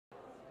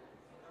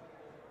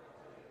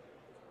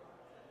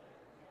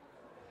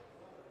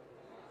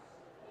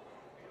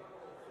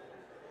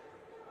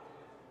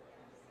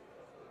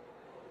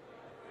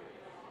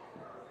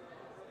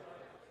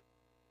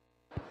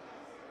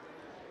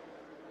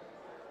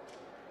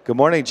Good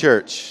morning,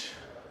 church.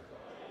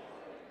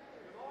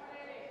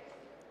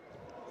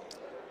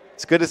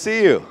 It's good to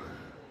see you.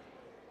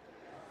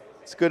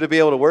 It's good to be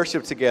able to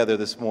worship together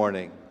this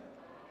morning.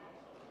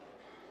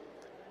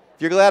 If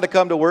you're glad to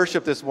come to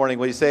worship this morning,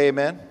 will you say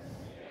amen? Amen.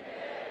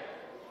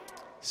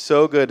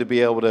 So good to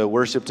be able to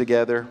worship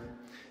together,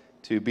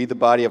 to be the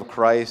body of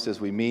Christ as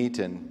we meet,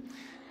 and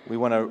we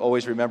want to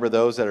always remember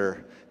those that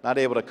are not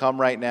able to come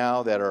right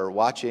now, that are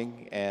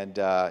watching, and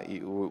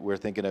we're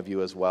thinking of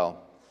you as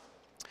well.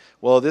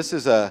 Well, this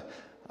is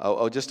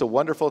just a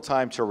wonderful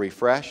time to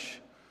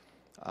refresh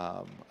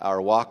our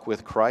walk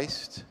with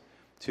Christ,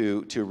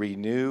 to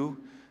renew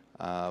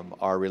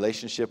our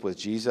relationship with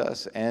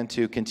Jesus, and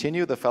to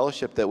continue the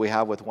fellowship that we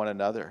have with one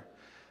another.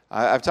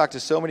 I've talked to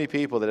so many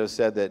people that have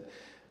said that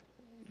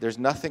there's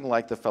nothing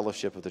like the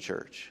fellowship of the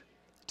church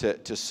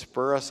to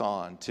spur us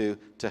on, to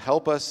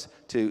help us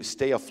to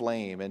stay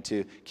aflame and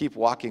to keep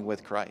walking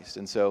with Christ.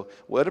 And so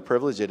what a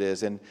privilege it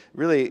is. And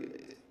really,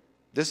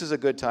 this is a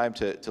good time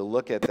to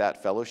look at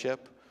that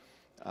fellowship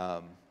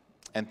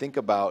and think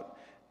about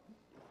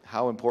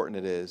how important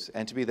it is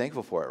and to be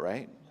thankful for it,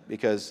 right?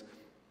 Because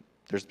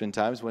there's been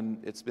times when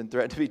it's been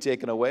threatened to be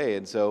taken away.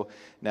 And so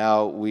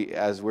now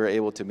as we're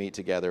able to meet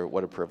together,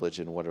 what a privilege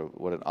and what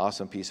an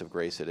awesome piece of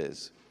grace it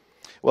is.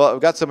 Well,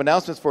 I've got some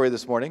announcements for you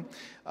this morning.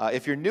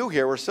 If you're new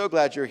here, we're so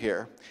glad you're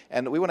here.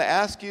 And we want to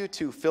ask you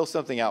to fill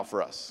something out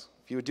for us.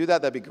 If you would do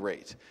that, that'd be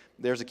great.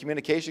 There's a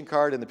communication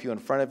card in the pew in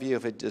front of you.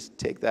 If it just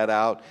take that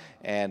out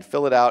and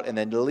fill it out and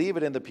then leave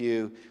it in the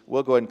pew,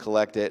 we'll go ahead and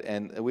collect it.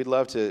 And we'd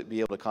love to be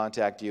able to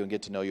contact you and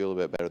get to know you a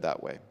little bit better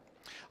that way.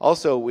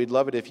 Also, we'd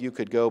love it if you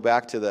could go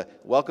back to the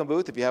welcome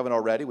booth if you haven't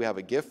already. We have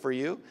a gift for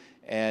you.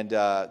 And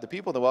the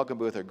people in the welcome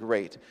booth are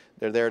great.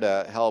 They're there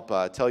to help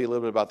tell you a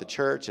little bit about the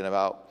church and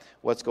about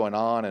what's going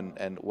on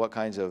and what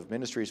kinds of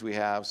ministries we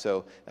have.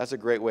 So that's a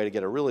great way to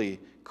get a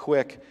really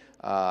quick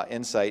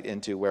insight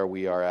into where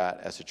we are at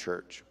as a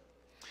church.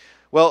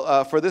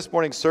 Well, for this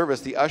morning's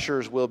service, the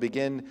ushers will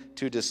begin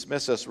to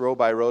dismiss us row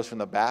by row from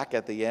the back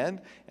at the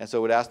end. And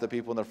so we'd ask the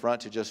people in the front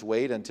to just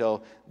wait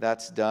until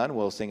that's done.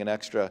 We'll sing an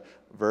extra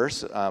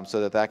verse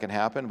so that can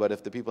happen. But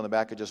if the people in the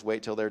back could just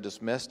wait till they're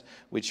dismissed,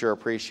 we'd sure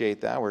appreciate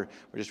that. We're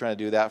just trying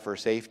to do that for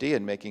safety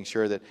and making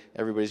sure that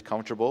everybody's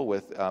comfortable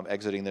with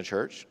exiting the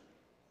church.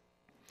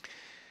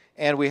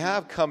 And we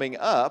have coming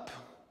up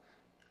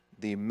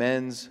the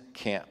men's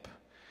camp,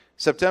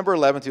 September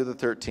 11th through the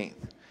 13th.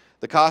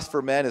 The cost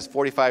for men is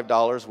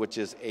 $45, which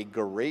is a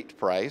great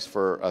price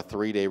for a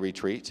 3-day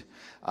retreat.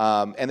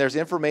 And there's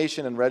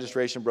information and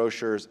registration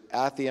brochures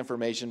at the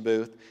information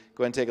booth.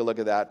 Go ahead and take a look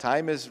at that.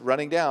 Time is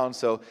running down,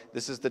 so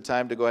this is the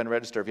time to go ahead and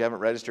register. If you haven't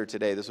registered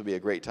today, this would be a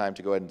great time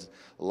to go ahead and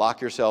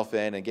lock yourself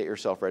in and get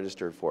yourself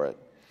registered for it.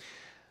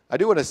 I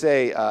do want to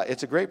say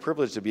it's a great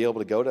privilege to be able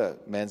to go to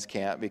men's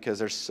camp because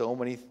there's so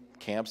many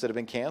camps that have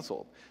been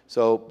canceled.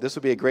 So this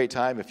would be a great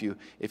time if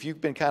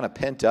you've been kind of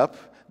pent up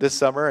this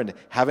summer and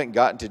haven't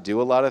gotten to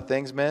do a lot of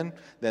things, men,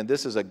 then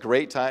this is a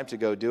great time to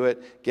go do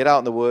it. Get out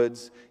in the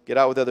woods, get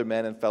out with other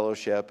men in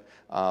fellowship,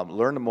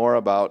 learn more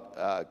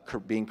about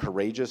being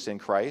courageous in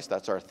Christ.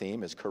 That's our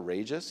theme, is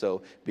courageous.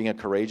 So being a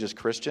courageous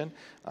Christian,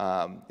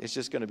 it's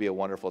just going to be a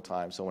wonderful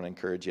time. So I want to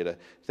encourage you to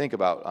think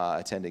about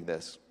attending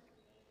this.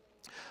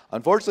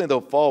 Unfortunately, the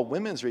fall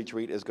women's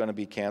retreat is going to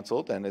be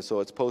canceled, and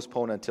so it's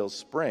postponed until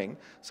spring.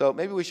 So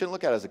maybe we shouldn't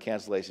look at it as a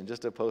cancellation,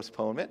 just a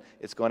postponement.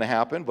 It's going to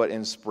happen, but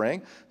in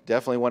spring,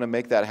 definitely want to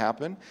make that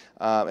happen.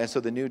 And so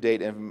the new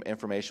date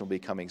information will be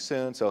coming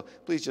soon. So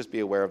please just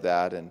be aware of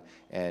that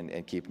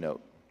and keep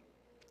note.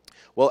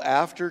 Well,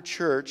 after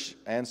church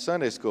and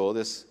Sunday school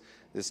this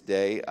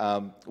day,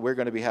 we're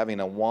going to be having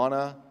a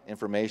AWANA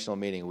informational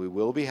meeting. We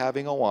will be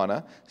having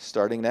AWANA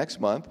starting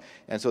next month,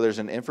 and so there's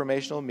an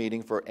informational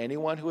meeting for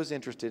anyone who is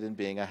interested in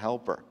being a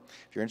helper.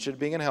 If you're interested in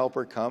being a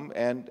helper, come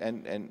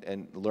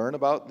and learn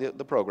about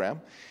the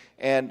program.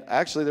 And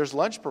actually, there's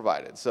lunch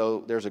provided.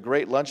 So there's a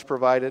great lunch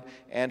provided,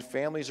 and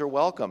families are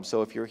welcome.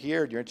 So if you're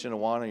here, you're interested in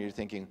AWANA, and you're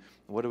thinking,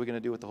 what are we going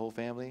to do with the whole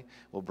family?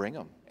 Well, bring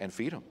them and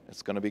feed them.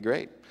 It's going to be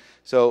great.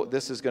 So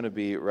this is going to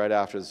be right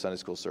after the Sunday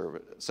school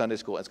service. Sunday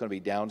school. It's going to be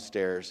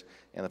downstairs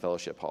in the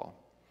fellowship hall.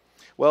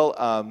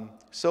 Well,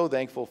 so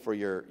thankful for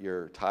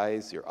your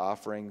tithes, your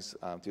offerings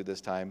through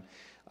this time.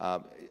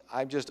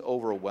 I'm just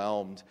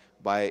overwhelmed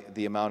by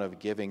the amount of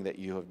giving that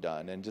you have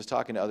done. And just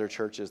talking to other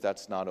churches,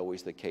 that's not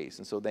always the case.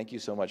 And so thank you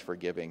so much for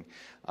giving.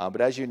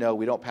 But as you know,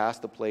 we don't pass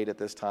the plate at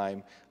this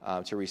time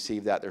to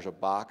receive that. There's a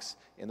box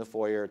in the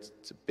foyer.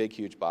 It's a big,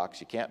 huge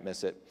box. You can't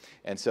miss it.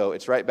 And so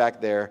it's right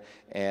back there,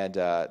 and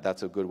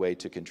that's a good way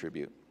to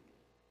contribute.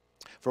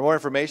 For more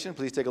information,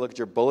 please take a look at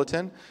your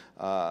bulletin.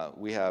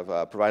 We have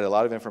provided a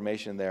lot of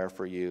information there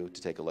for you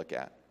to take a look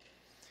at.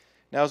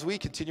 Now, as we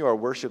continue our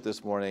worship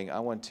this morning, I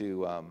want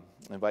to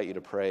invite you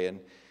to pray. And,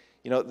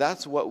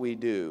 that's what we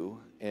do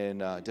in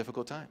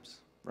difficult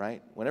times,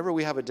 right? Whenever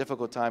we have a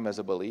difficult time as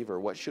a believer,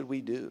 what should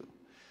we do?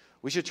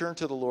 We should turn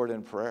to the Lord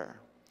in prayer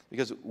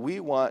because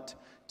we want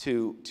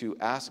to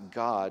ask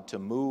God to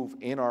move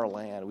in our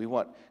land. We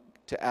want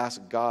to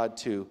ask God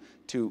to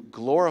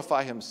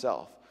glorify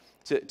himself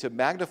to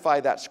magnify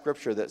that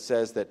scripture that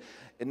says that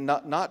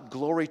not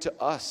glory to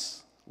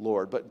us,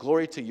 Lord, but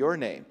glory to your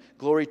name,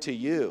 glory to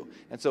you.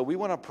 And so we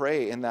want to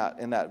pray in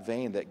that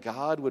vein that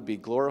God would be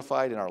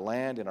glorified in our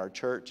land, in our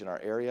church, in our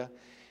area,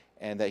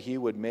 and that he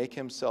would make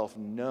himself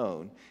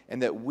known,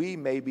 and that we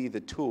may be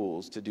the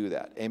tools to do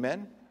that.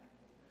 Amen?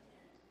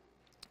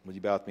 Would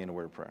you bow with me in a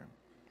word of prayer?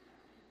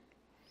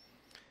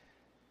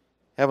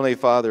 Heavenly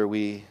Father,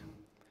 we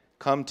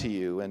come to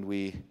you and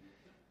we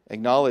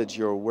acknowledge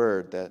your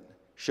word that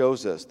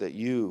shows us that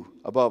you,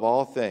 above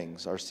all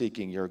things, are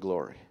seeking your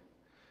glory.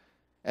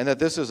 And that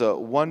this is a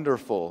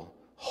wonderful,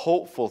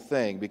 hopeful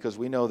thing because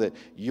we know that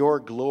your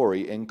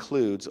glory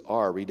includes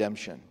our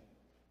redemption.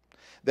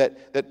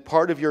 That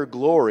part of your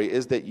glory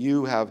is that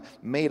you have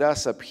made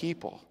us a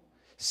people,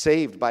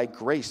 saved by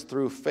grace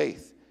through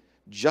faith,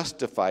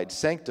 justified,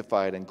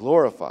 sanctified, and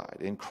glorified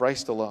in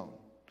Christ alone.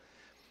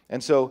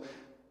 And so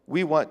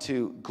we want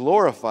to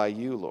glorify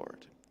you,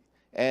 Lord.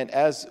 And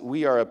as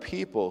we are a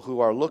people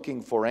who are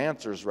looking for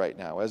answers right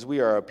now, as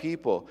we are a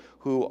people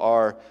who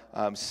are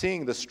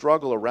seeing the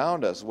struggle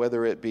around us,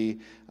 whether it be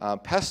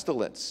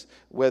pestilence,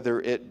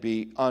 whether it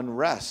be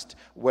unrest,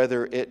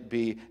 whether it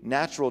be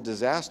natural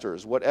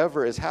disasters,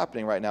 whatever is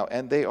happening right now,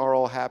 and they are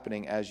all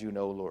happening as you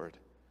know, Lord,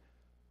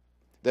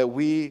 that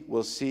we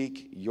will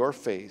seek your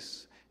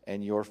face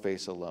and your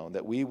face alone,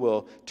 that we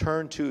will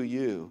turn to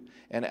you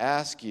and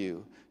ask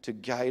you to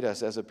guide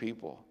us as a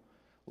people.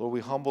 Lord,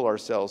 we humble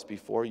ourselves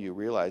before you,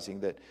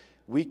 realizing that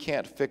we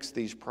can't fix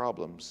these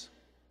problems.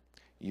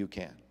 You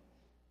can.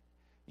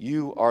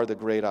 You are the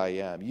great I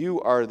am.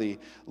 You are the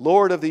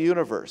Lord of the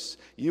universe.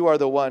 You are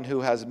the one who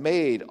has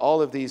made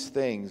all of these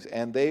things,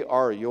 and they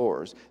are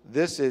yours.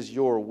 This is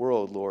your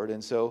world, Lord.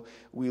 And so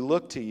we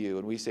look to you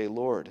and we say,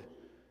 Lord,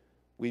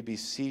 we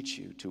beseech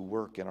you to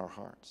work in our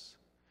hearts.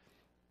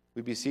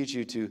 We beseech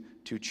you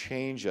to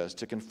change us,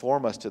 to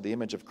conform us to the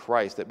image of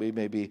Christ, that we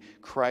may be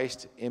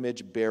Christ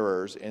image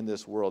bearers in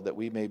this world, that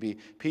we may be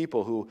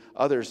people who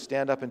others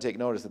stand up and take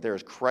notice that there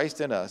is Christ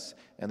in us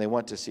and they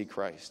want to see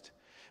Christ.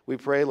 We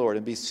pray, Lord,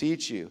 and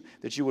beseech you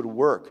that you would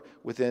work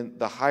within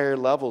the higher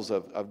levels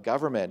of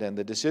government and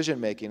the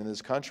decision-making in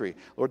this country.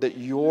 Lord, that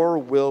your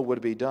will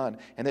would be done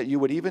and that you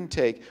would even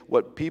take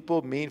what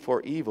people mean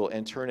for evil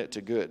and turn it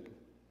to good.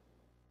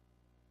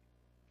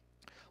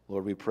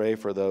 Lord, we pray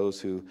for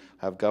those who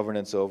have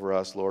governance over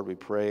us. Lord, we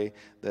pray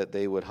that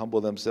they would humble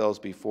themselves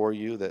before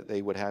you, that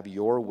they would have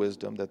your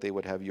wisdom, that they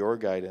would have your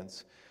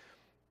guidance.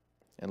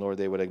 And Lord,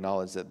 they would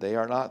acknowledge that they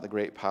are not the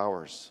great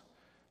powers,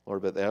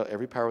 Lord, but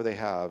every power they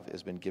have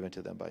has been given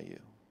to them by you.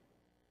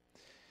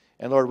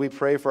 And Lord, we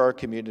pray for our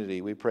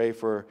community. We pray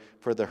for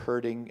the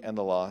hurting and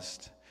the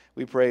lost.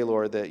 We pray,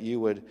 Lord, that you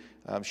would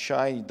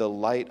shine the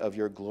light of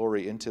your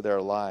glory into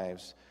their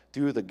lives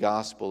through the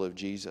gospel of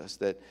Jesus,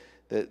 that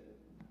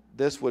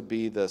this would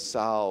be the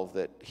salve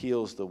that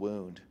heals the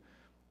wound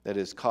that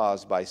is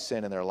caused by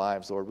sin in their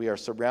lives, Lord. We are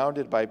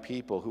surrounded by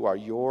people who are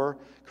your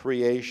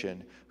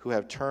creation, who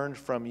have turned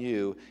from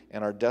you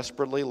and are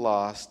desperately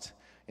lost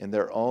in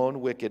their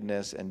own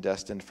wickedness and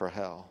destined for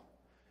hell.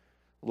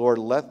 Lord,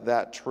 let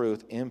that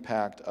truth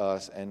impact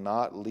us and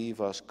not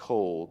leave us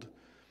cold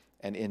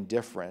and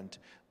indifferent,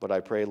 but I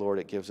pray, Lord,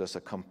 it gives us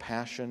a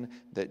compassion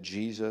that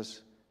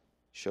Jesus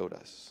showed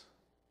us.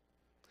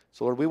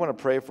 So, Lord, we want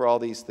to pray for all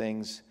these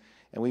things.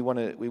 And we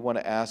want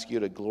to ask you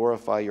to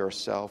glorify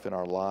yourself in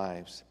our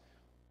lives,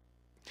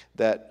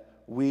 that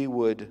we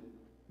would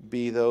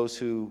be those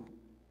who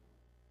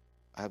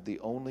have the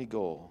only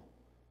goal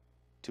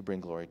to bring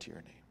glory to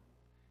your name.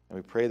 And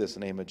we pray this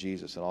in the name of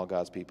Jesus, and all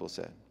God's people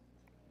said,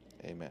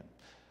 amen.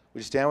 Would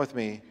you stand with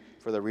me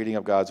for the reading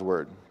of God's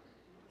word?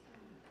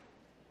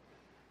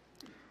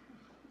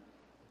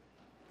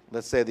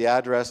 Let's say the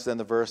address, then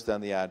the verse, then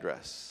the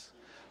address.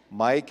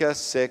 Micah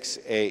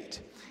 6:8.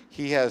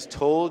 He has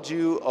told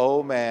you,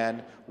 O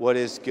man, what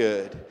is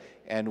good,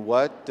 and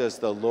what does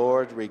the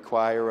Lord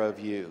require of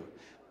you,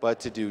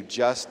 but to do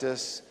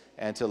justice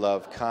and to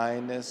love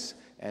kindness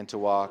and to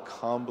walk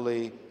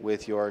humbly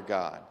with your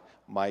God.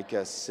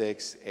 Micah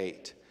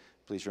 6:8.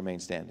 Please remain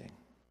standing.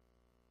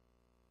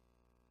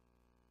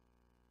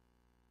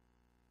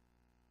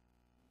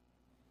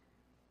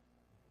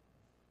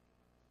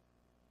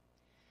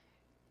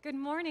 Good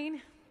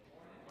morning.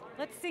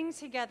 Let's sing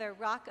together,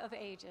 Rock of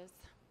Ages.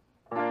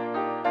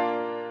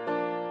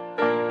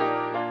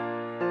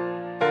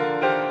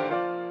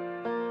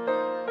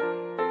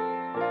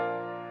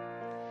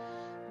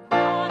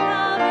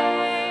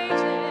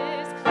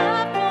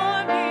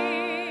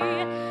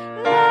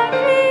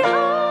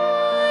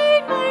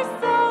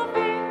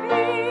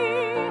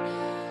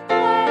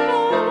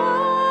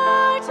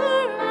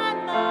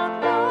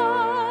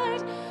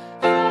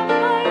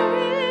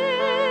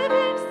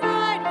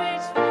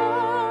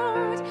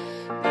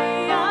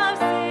 Be of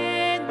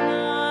sin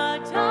the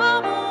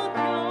double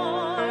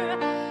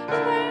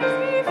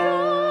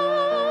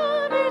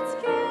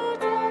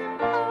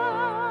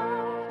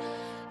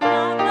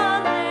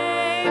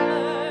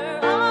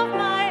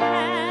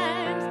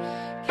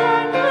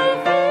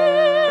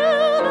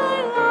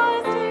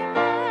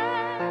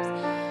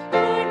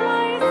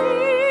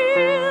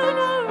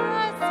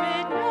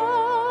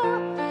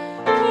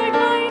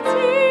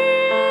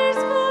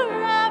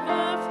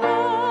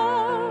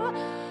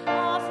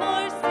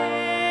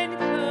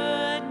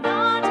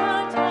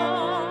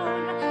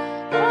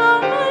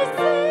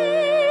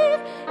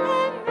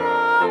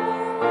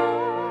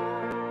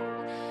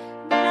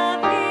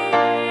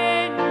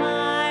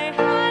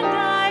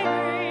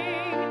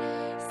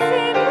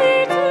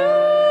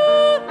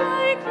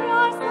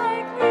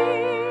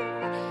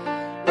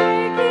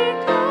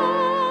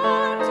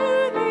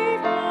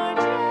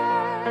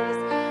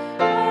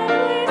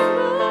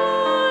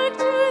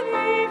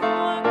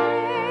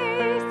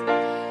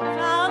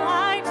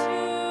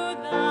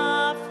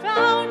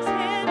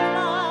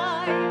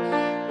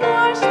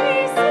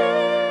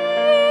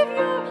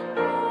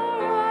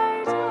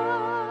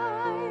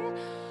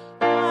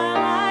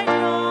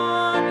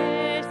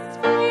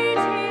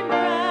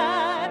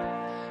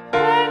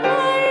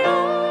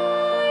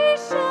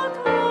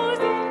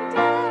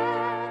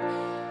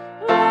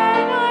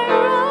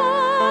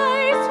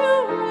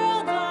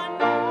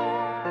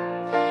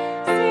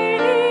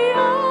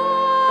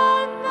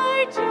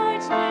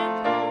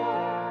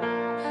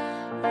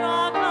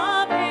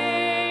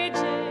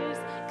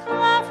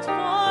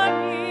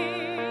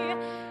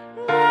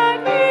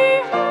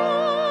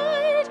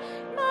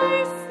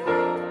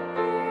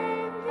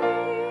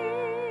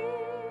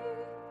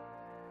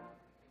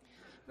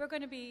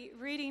going to be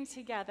reading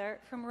together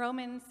from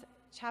Romans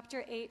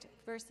chapter 8,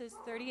 verses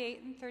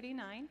 38 and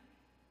 39.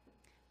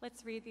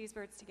 Let's read these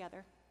words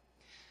together.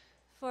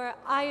 For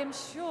I am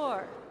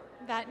sure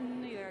that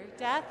neither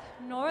death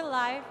nor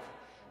life,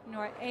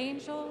 nor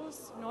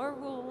angels, nor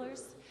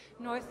rulers,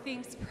 nor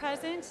things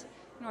present,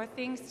 nor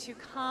things to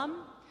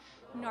come,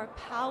 nor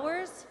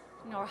powers,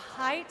 nor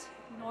height,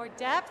 nor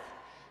depth,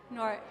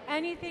 nor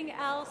anything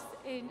else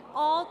in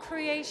all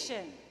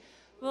creation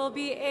will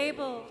be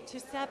able to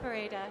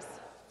separate us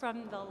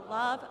from the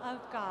love of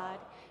God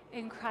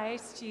in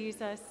Christ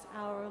Jesus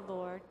our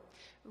Lord.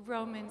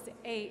 Romans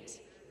 8,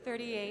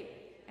 38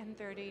 and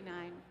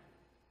 39.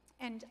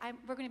 And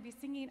we're going to be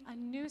singing a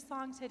new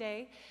song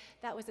today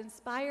that was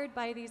inspired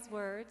by these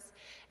words.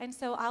 And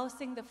so I'll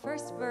sing the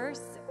first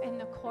verse and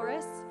the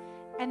chorus,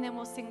 and then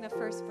we'll sing the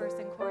first verse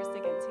and chorus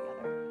again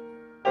together.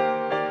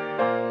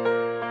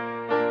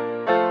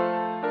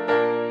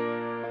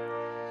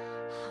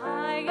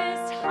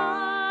 Highest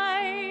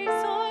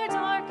heights or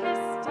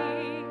darkest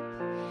deep,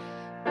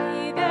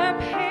 be there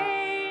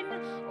pain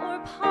or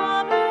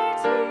poverty,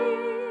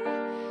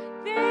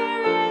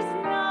 there is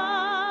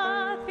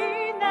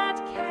nothing that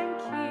can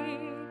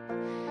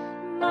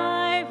keep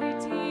my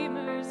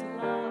Redeemer's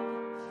love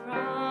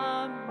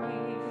from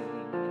me.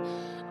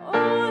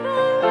 Oh,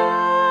 the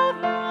love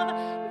of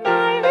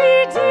my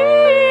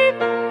Redeemer.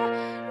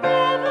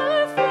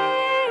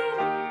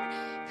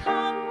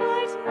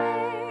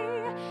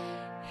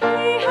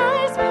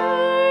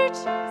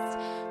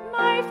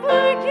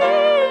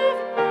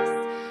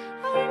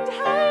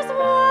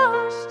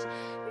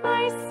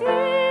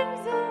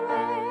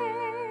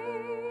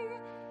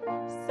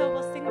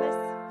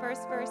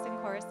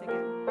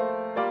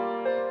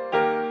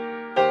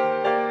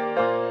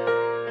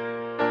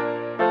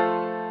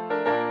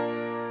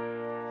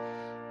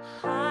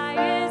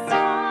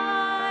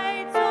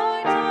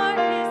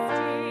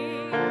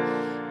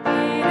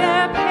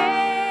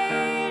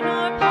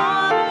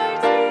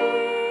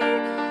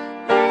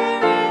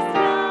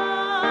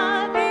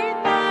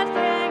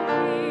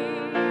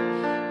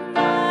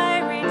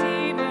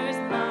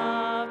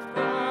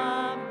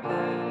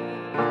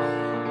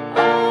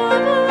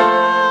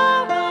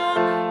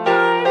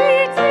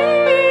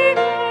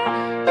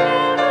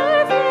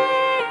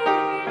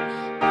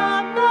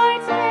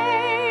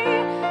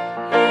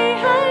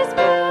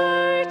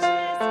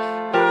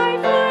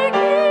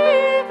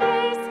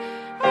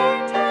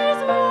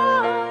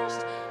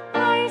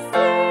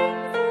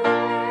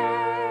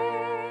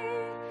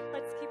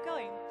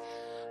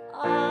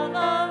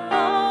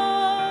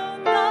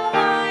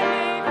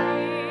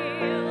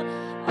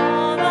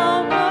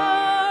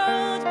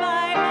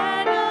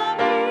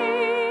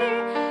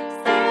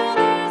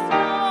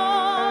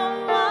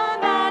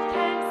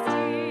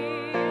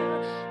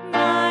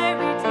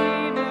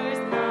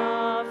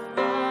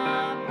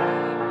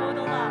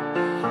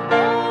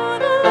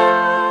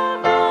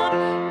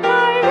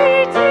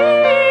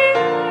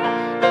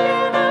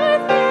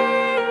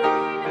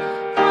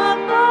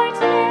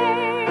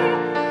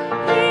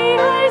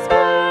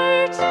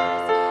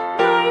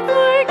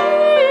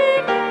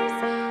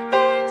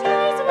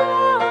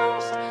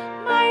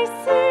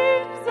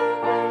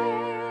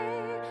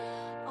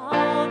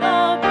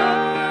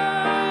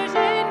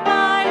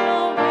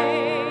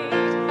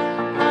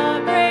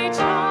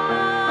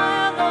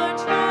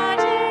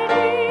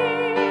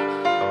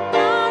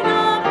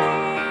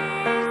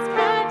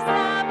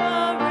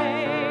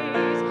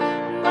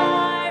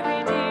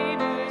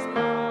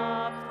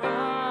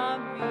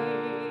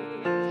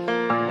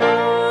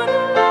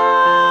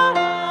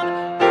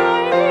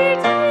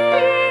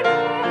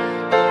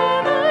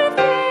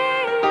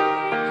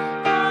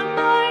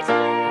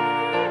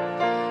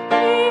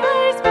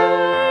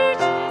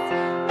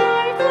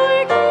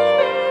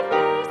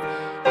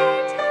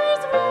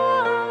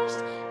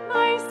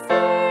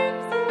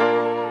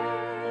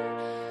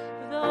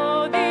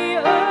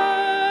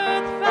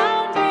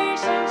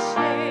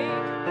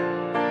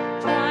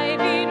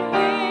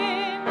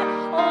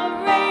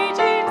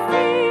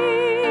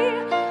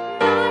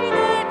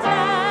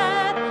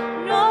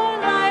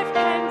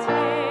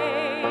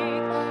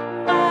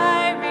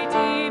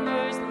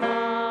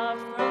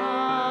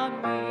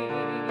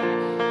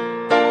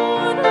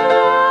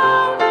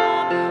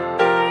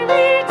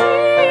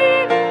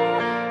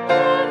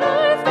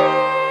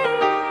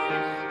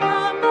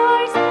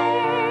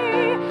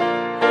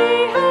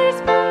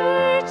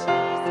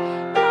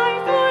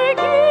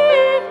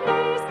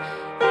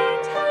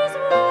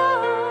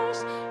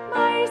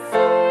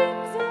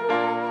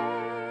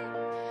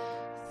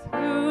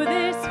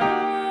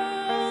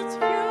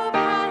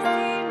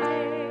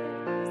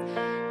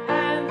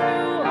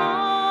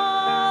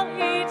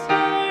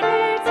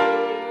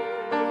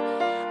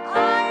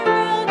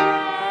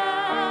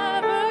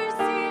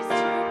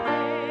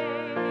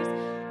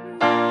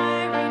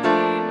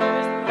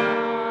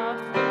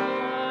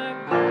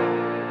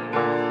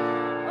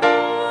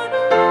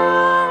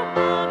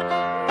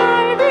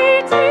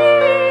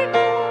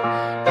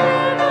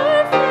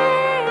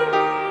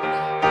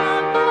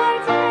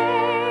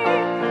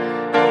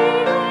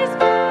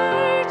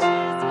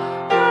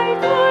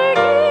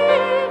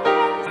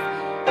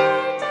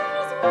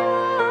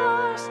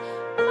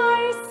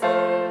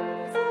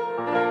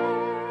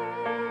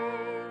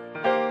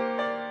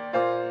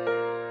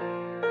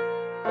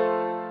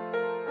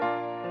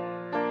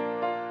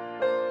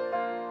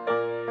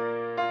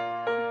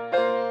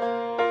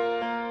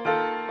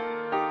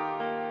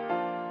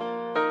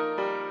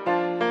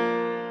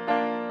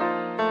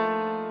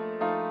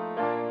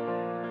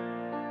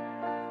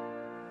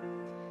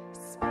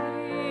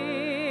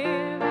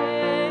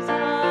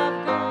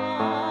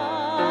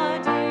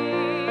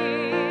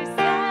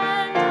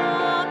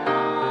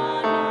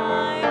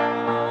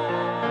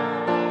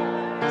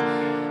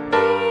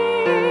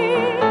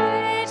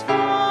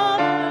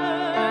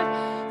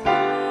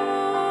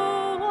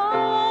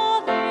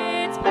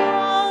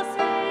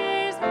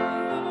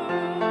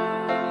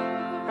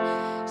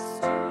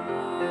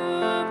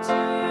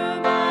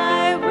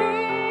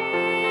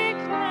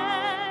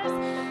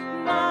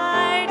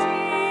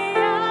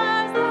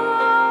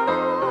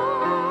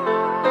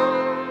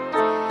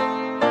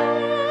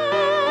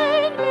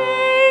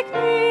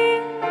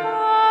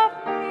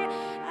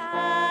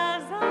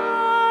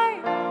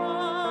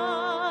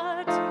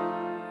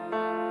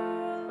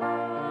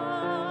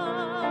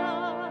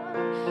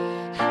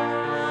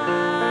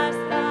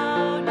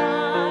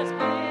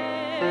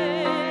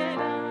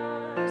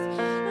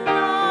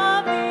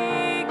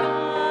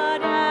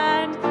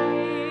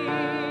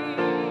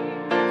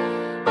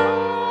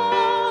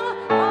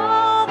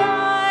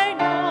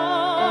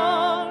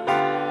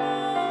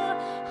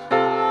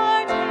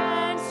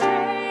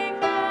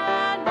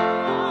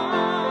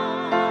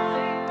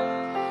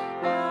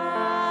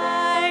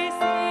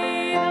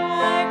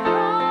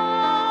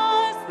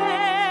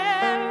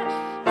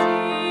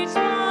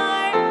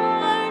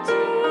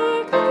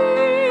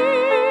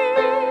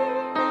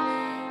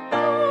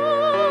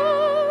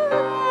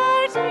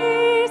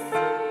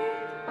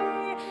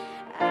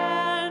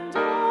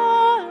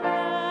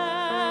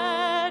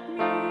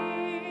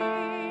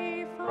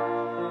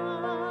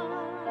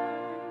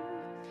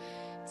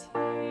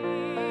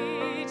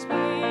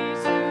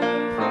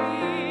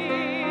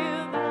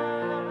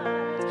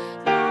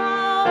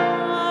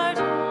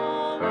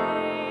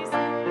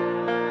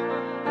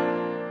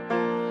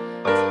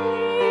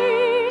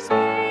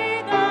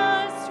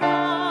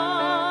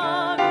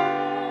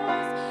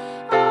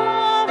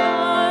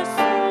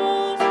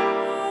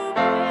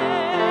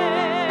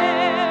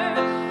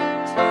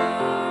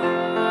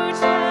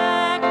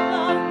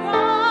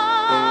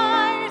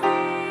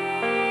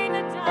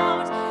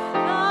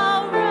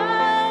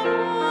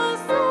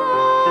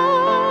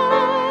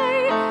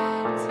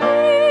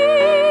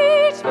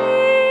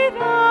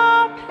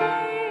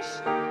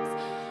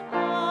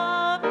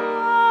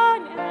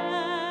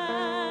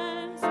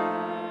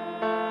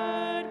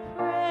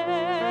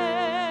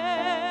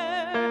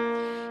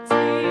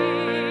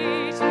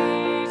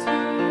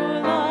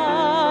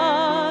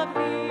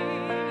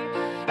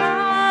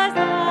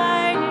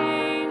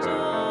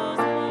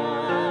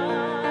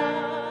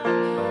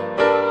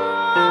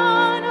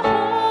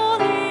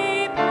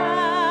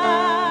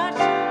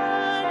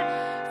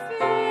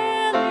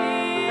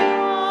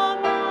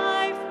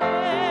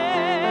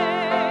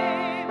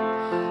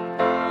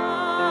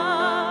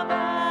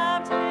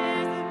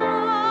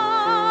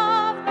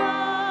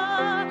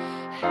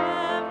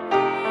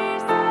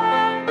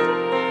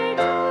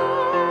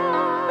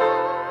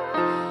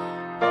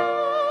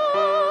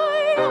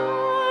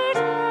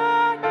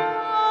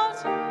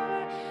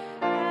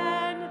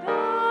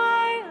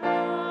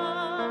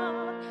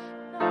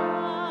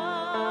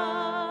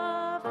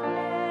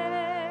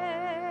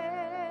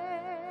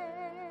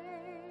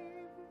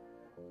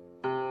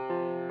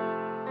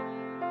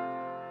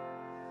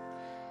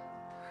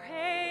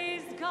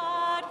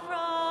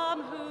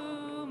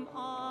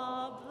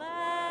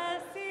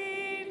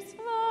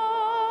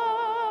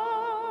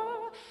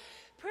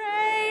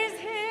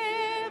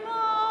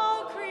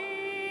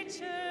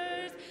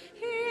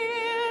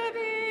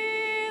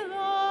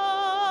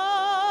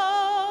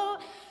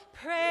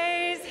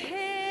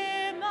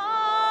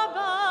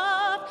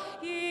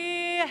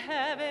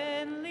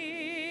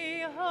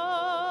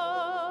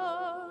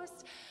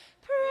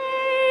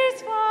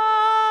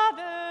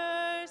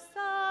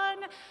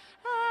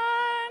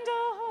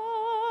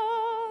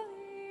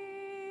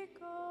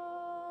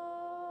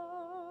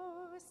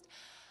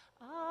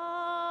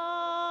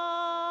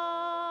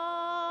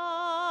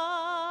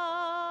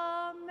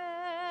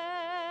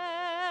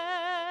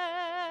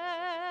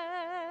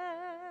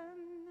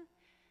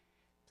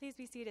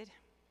 Please be seated.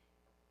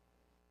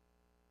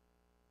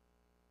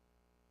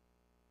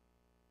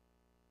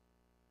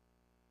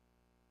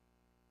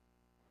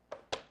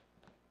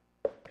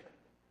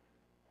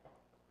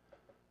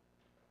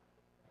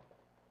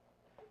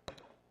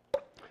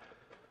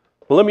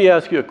 Well, let me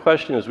ask you a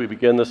question as we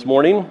begin this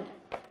morning.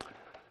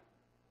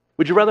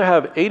 Would you rather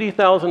have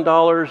 $80,000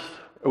 or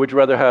would you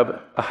rather have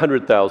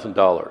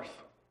 $100,000?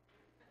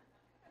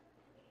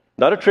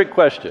 Not a trick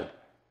question.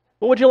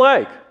 What would you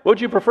like? What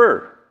would you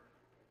prefer?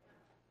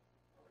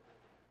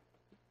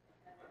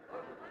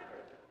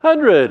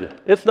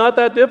 100. It's not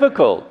that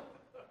difficult.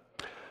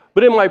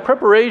 But in my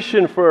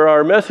preparation for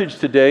our message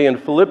today in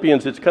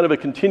Philippians, it's kind of a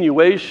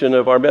continuation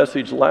of our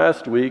message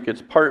last week.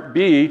 It's part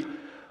B.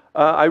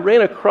 I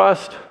ran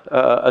across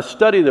a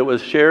study that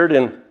was shared,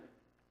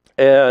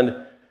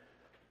 and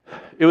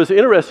it was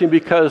interesting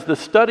because the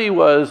study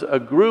was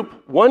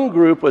one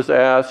group was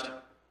asked,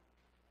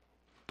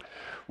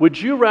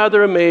 would you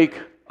rather make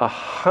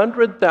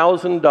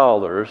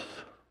 $100,000,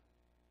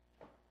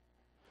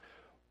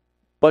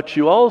 but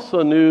you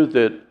also knew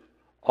that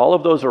all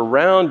of those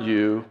around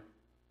you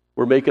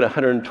were making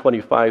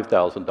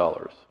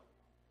 $125,000?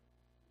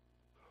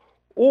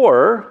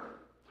 Or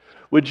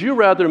would you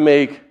rather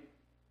make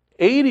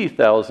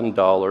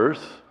 $80,000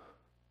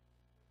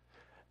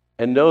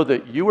 and know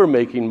that you were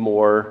making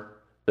more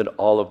than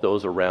all of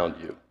those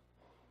around you?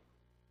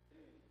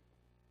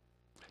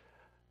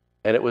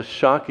 And it was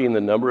shocking the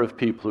number of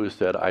people who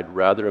said, I'd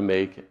rather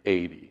make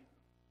 80.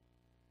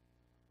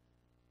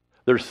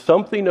 There's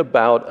something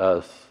about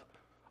us,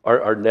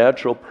 our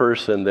natural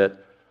person, that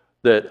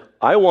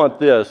I want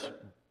this,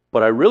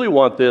 but I really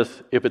want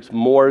this if it's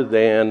more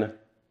than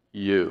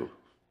you.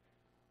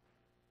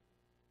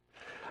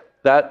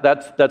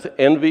 That's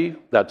envy,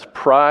 that's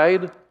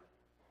pride.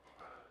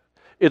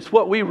 It's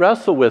what we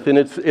wrestle with, and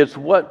it's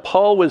what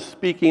Paul was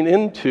speaking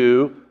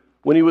into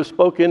when he was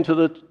spoken into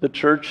the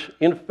church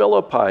in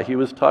Philippi. He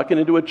was talking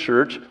into a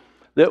church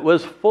that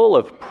was full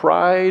of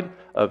pride,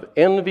 of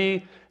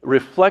envy,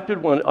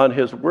 reflected on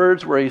his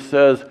words where he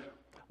says,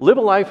 live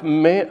a life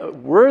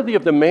worthy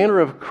of the manner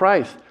of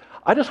Christ.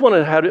 I just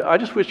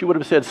wish you would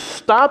have said,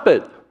 stop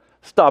it.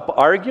 Stop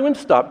arguing,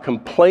 stop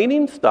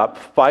complaining, stop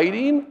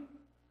fighting.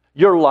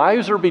 Your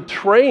lives are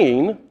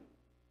betraying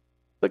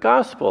the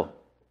gospel.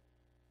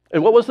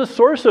 And what was the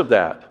source of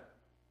that?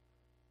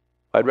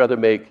 I'd rather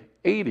make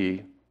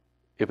 80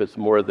 if it's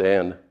more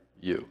than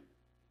you,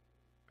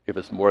 if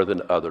it's more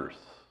than others.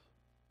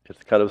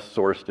 It's kind of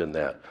sourced in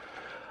that.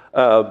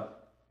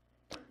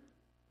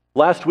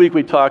 Last week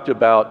we talked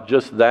about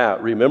just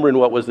that, remembering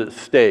what was at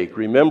stake,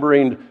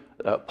 remembering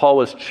Paul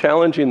was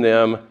challenging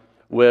them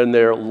when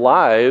their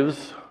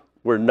lives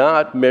were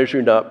not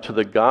measuring up to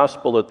the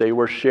gospel that they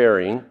were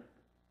sharing.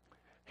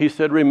 He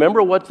said,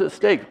 remember what's at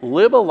stake.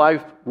 Live a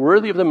life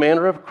worthy of the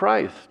manner of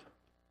Christ.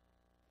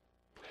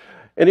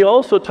 And he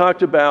also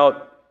talked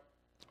about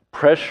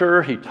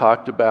pressure. He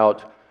talked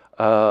about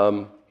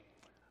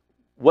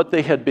what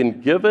they had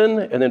been given.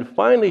 And then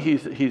finally,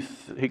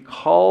 he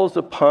calls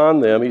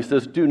upon them. He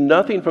says, do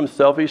nothing from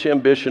selfish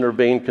ambition or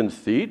vain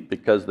conceit,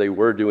 because they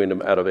were doing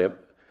them out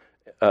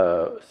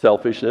of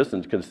selfishness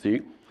and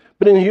conceit.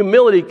 But in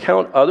humility,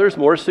 count others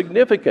more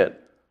significant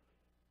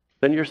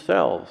than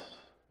yourselves.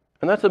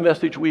 And that's a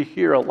message we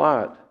hear a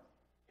lot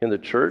in the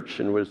church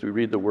and as we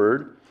read the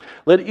Word.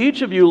 Let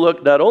each of you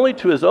look not only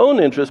to his own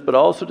interest, but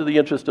also to the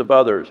interest of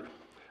others.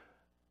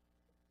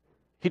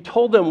 He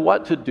told them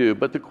what to do,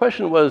 but the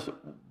question was,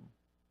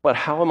 but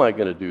how am I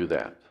going to do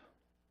that?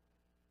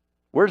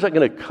 Where's that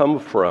going to come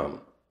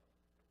from?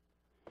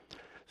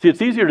 See,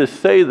 it's easier to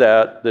say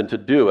that than to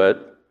do it.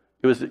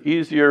 It was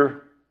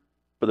easier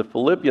for the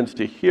Philippians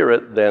to hear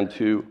it than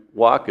to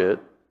walk it,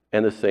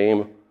 and the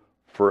same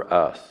for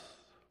us.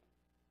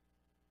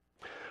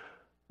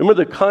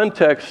 Remember, the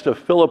context of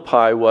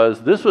Philippi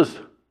this was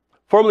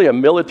formerly a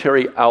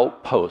military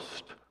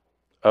outpost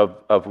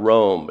of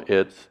Rome.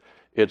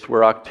 It's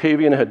where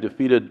Octavian had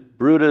defeated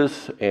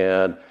Brutus,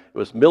 and it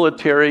was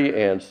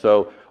military, and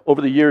so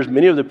over the years,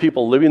 many of the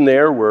people living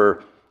there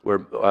were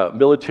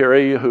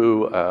military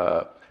who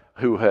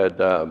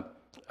had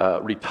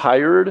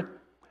retired,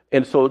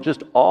 and so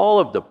just all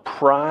of the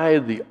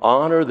pride, the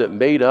honor that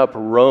made up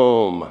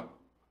Rome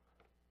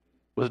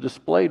was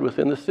displayed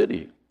within the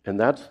city. And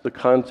that's the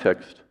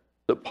context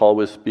that Paul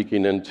was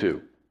speaking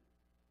into.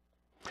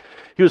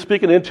 He was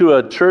speaking into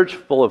a church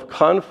full of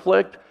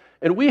conflict,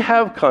 and we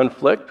have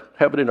conflict,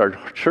 have it in our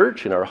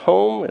church, in our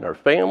home, in our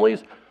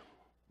families,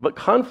 but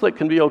conflict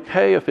can be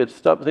okay if it's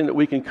something that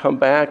we can come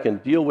back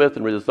and deal with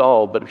and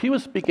resolve. But he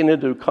was speaking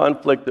into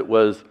conflict that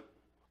was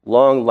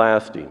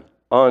long-lasting,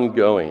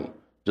 ongoing,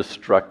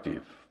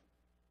 destructive.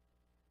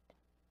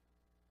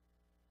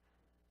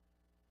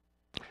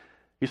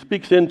 He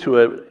speaks into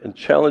it and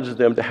challenges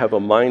them to have a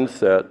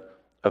mindset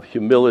of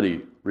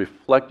humility,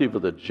 reflective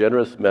of the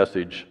generous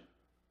message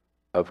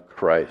of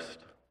Christ.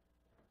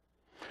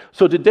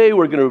 So today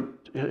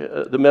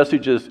the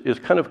message is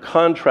kind of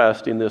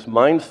contrasting this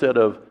mindset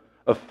of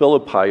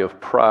Philippi, of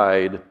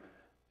pride,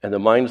 and the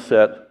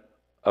mindset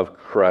of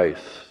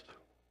Christ.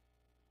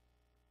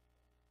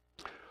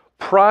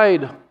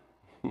 Pride's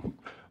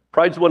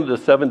one of the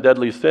 7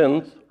 deadly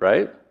sins,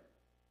 right?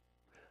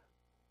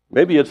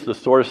 Maybe it's the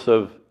source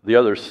of the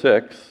other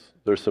 6.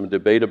 There's some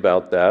debate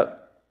about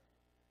that.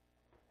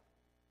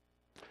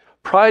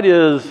 Pride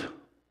is,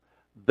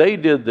 they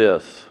did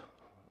this.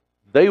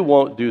 They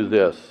won't do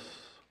this.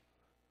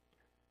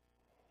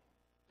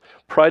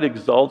 Pride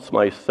exalts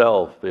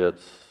myself.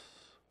 It's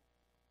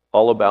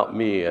all about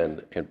me,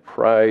 and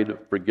pride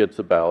forgets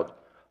about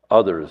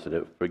others, and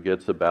it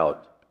forgets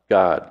about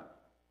God.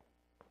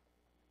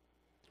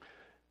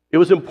 It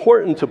was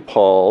important to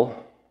Paul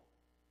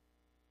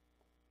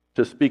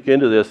to speak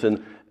into this,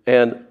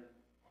 and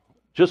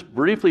just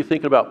briefly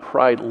thinking about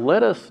pride,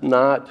 let us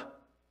not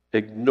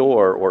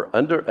ignore or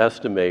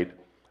underestimate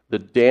the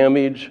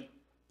damage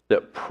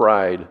that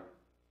pride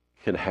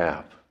can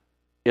have.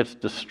 It's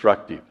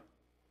destructive.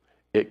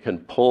 It can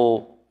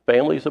pull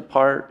families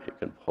apart. It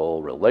can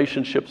pull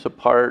relationships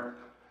apart.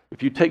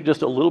 If you take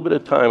just a little bit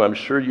of time, I'm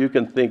sure you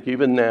can think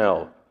even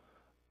now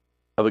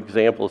of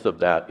examples of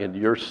that in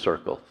your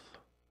circles.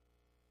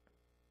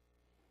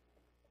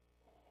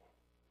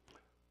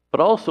 But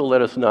also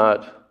let us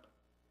not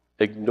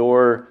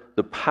ignore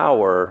the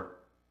power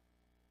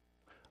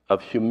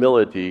of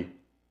humility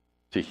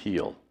to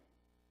heal.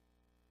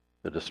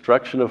 The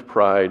destruction of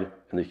pride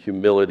and the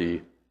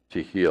humility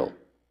to heal.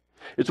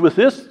 It's with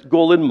this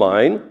goal in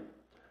mind,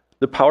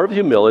 the power of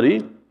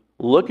humility,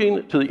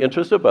 looking to the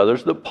interests of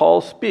others, that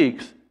Paul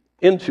speaks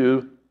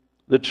into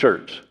the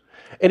church.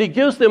 And he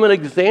gives them an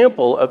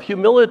example of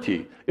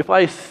humility. If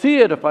I see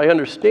it, if I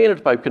understand it,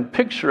 if I can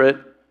picture it,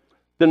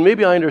 then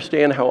maybe I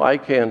understand how I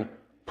can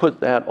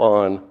put that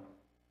on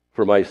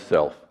for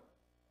myself.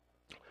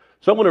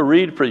 So I'm going to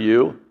read for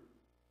you.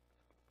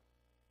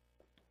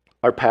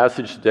 Our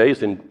passage today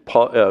is in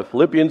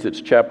Philippians, it's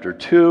chapter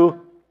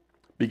 2,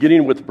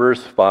 beginning with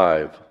verse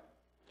 5.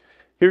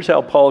 Here's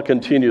how Paul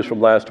continues from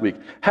last week.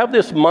 Have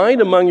this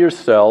mind among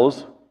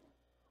yourselves,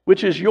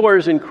 which is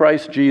yours in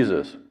Christ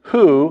Jesus,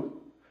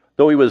 who,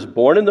 though he was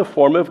born in the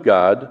form of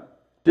God,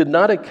 did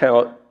not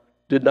count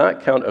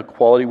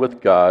equality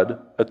with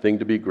God a thing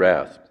to be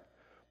grasped,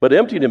 but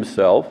emptied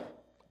himself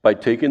by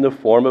taking the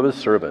form of a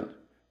servant,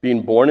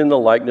 being born in the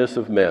likeness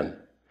of men.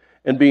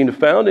 And being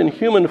found in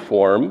human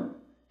form,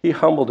 he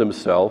humbled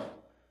himself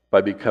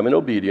by becoming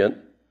obedient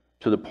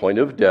to the point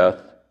of death,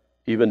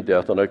 even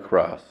death on a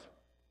cross.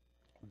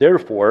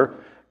 Therefore,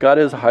 God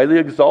has highly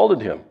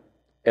exalted him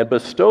and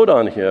bestowed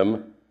on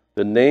him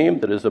the name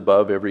that is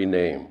above every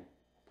name,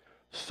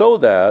 so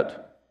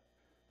that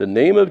the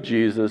name of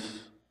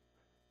Jesus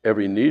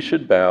every knee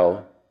should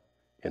bow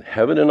in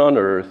heaven and on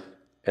earth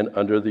and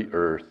under the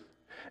earth,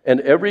 and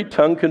every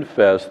tongue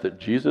confess that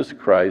Jesus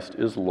Christ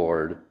is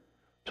Lord,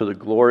 to the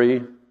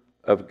glory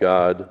of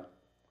God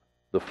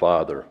the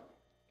Father.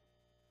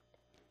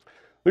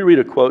 Let me read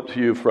a quote to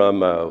you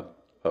from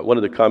one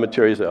of the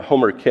commentaries,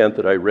 Homer Kent,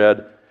 that I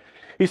read.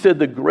 He said,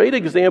 "The great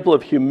example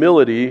of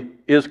humility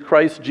is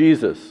Christ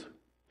Jesus.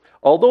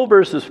 Although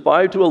verses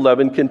 5 to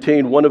 11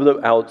 contain one of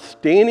the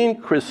outstanding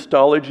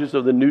Christologies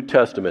of the New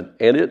Testament,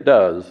 and it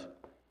does,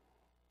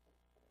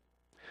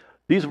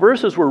 these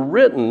verses were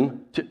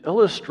written to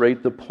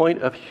illustrate the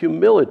point of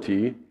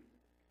humility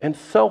and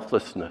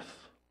selflessness.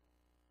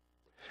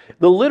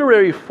 The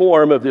literary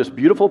form of this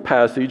beautiful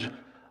passage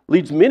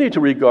leads many to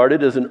regard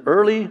it as an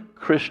early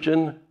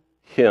Christian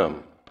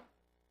hymn."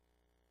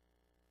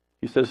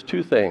 He says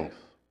 2 things.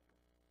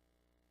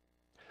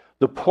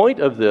 The point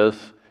of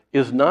this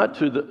is not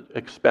to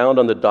expound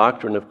on the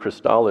doctrine of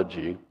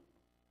Christology,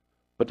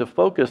 but to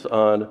focus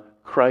on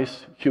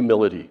Christ's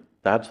humility.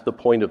 That's the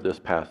point of this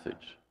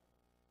passage.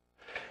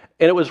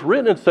 And it was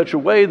written in such a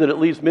way that it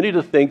leads many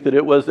to think that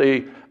it was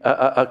a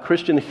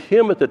Christian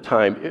hymn at the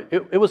time.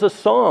 It was a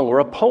song or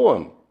a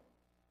poem.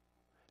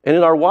 And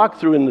in our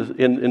walkthrough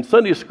in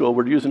Sunday school,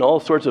 we're using all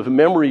sorts of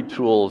memory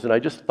tools, and I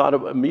just thought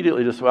of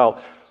immediately,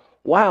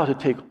 wow, to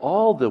take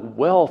all the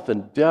wealth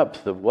and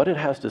depth of what it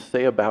has to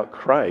say about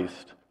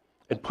Christ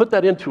and put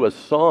that into a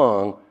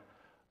song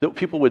that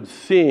people would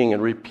sing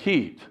and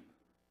repeat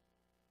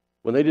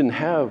when they didn't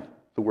have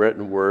the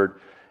written word,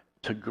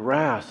 to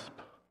grasp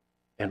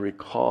and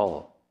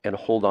recall and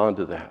hold on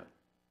to that.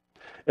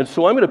 And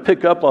so I'm going to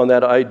pick up on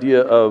that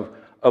idea of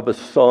a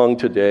song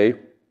today.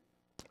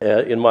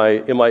 In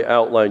my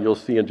outline, you'll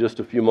see in just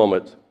a few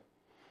moments.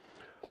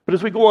 But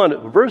as we go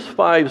on, verse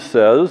 5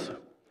 says,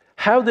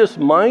 "Have this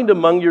mind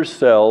among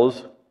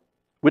yourselves,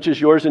 which is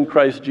yours in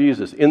Christ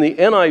Jesus." In the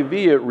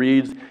NIV, it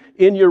reads,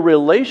 "In your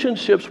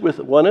relationships with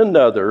one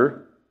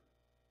another,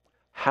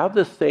 have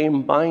the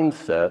same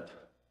mindset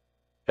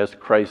as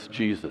Christ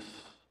Jesus."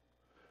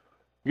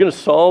 You're going to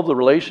solve the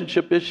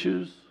relationship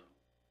issues?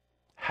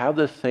 Have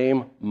the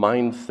same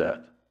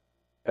mindset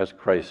as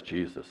Christ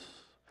Jesus.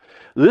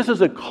 This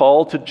is a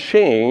call to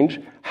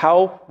change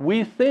how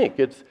we think.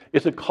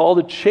 It's a call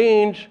to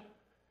change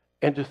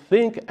and to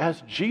think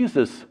as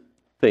Jesus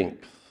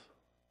thinks.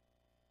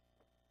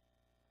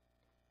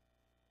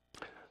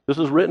 This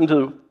is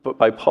written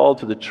by Paul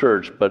to the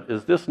church, but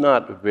is this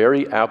not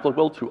very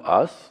applicable to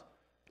us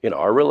in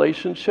our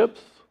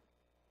relationships?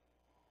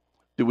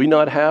 Do we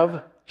not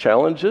have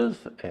challenges?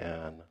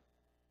 And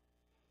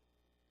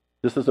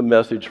this is a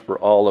message for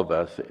all of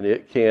us, and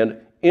it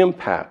can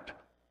impact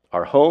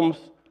our homes,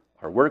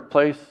 our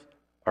workplace,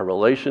 our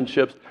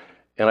relationships.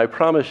 And I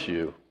promise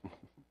you,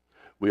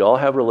 we all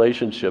have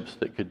relationships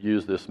that could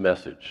use this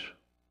message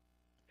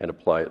and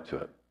apply it to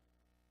it.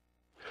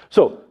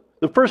 So,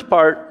 the first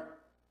part,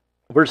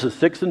 verses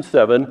 6 and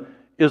 7,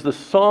 is the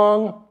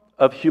song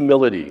of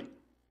humility.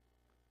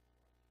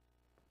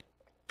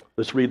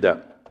 Let's read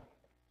that.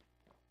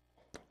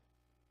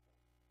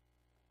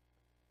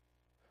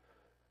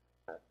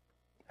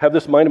 Have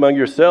this mind among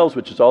yourselves,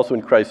 which is also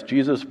in Christ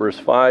Jesus, verse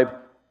 5,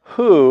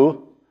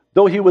 who,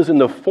 though he was in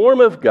the form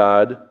of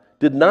God,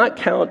 did not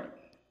count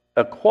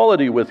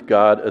equality with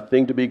God a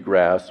thing to be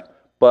grasped,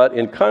 but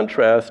in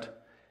contrast,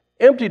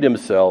 emptied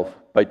himself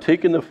by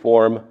taking the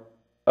form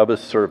of a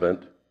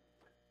servant,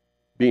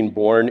 being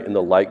born in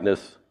the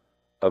likeness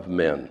of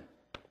men.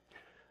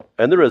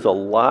 And there is a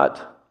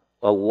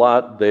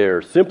lot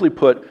there. Simply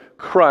put,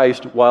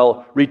 Christ,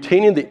 while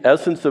retaining the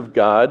essence of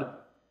God,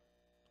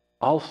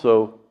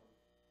 also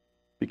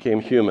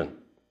became human.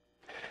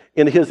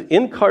 In his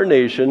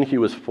incarnation, he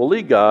was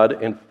fully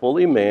God and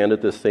fully man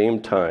at the same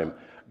time.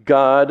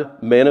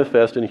 God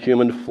manifest in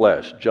human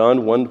flesh.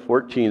 John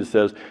 1:14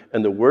 says,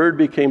 "And the Word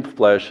became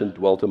flesh and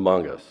dwelt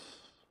among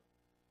us."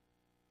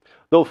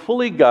 Though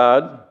fully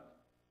God,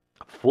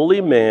 fully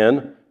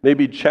man, may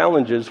be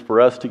challenges for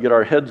us to get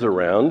our heads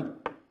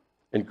around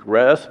and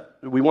grasp.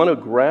 We want to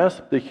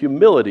grasp the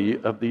humility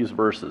of these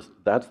verses.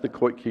 That's the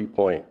key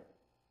point.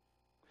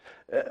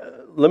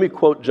 Let me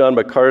quote John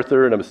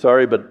MacArthur, and I'm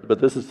sorry, but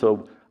this is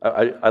so,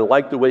 I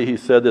like the way he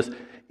said this.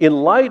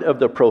 In light of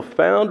the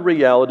profound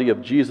reality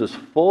of Jesus'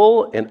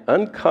 full and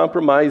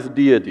uncompromised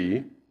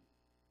deity,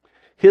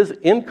 his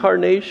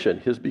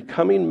incarnation, his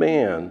becoming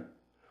man,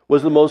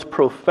 was the most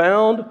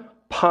profound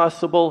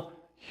possible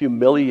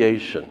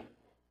humiliation.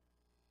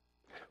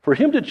 For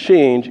him to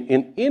change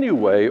in any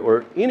way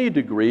or any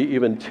degree,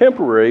 even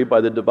temporary, by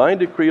the divine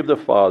decree of the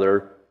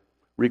Father,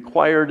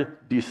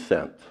 required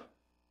descent.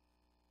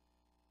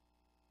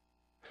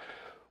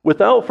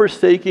 Without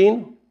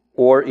forsaking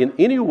or in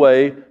any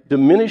way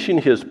diminishing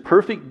his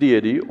perfect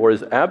deity or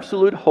his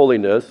absolute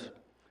holiness,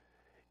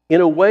 in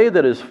a way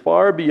that is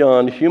far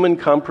beyond human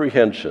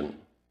comprehension,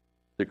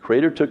 the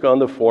Creator took on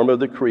the form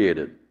of the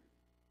created.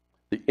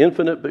 The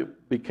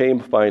infinite became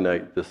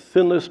finite. The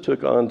sinless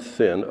took on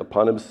sin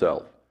upon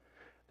himself.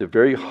 The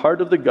very heart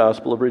of the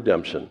gospel of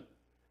redemption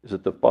is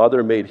that the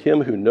Father made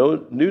him who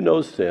knew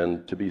no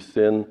sin to be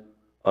sin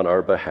on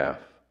our behalf.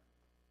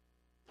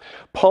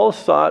 Paul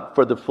sought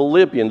for the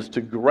Philippians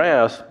to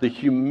grasp the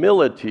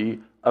humility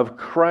of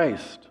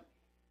Christ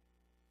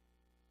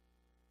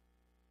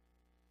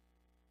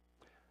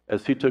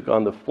as he took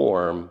on the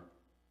form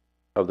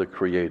of the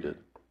created.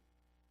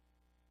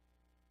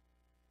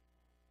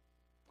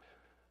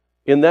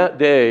 In that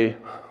day,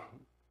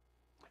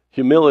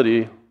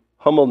 humility,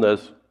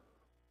 humbleness,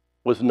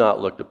 was not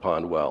looked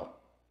upon well.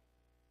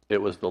 It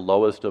was the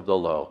lowest of the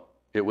low.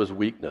 It was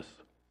weakness.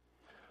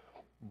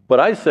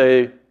 But I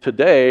say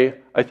today,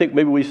 I think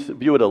maybe we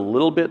view it a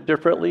little bit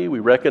differently. We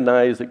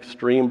recognize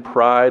extreme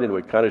pride and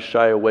we kind of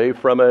shy away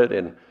from it.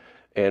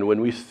 And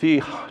when we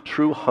see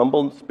true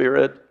humble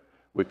spirit,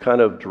 we're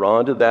kind of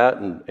drawn to that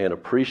and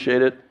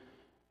appreciate it.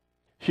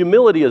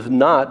 Humility is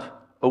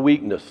not a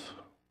weakness.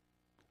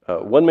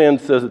 One man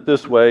says it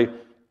this way: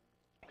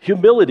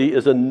 humility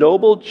is a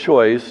noble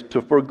choice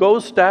to forego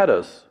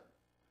status,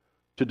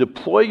 to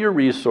deploy your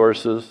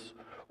resources,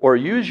 or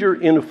use your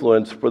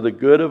influence for the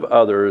good of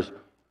others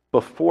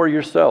before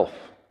yourself.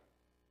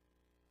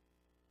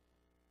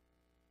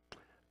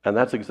 And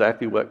that's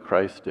exactly what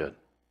Christ did.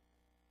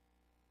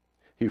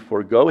 He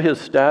forego his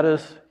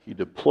status, he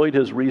deployed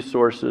his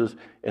resources,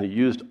 and he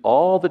used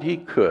all that he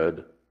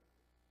could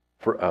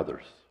for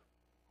others.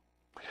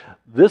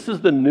 This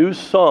is the new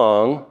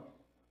song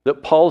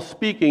that Paul's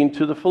speaking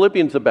to the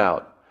Philippians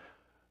about.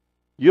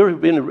 You've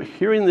been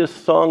hearing this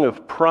song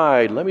of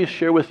pride. Let me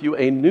share with you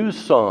a new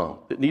song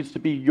that needs to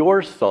be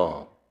your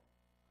song.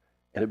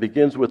 And it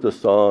begins with the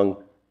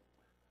song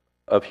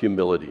of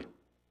humility.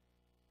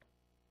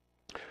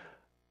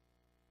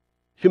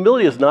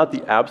 Humility is not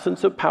the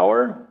absence of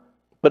power,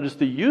 but it's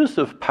the use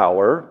of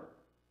power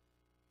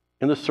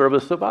in the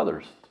service of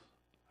others.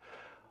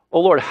 Oh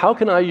Lord, how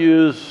can I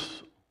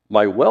use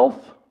my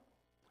wealth?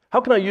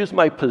 How can I use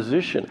my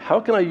position? How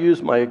can I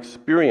use my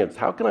experience?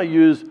 How can I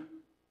use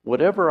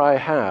whatever I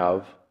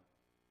have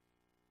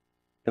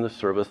in the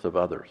service of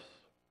others?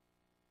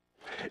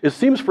 It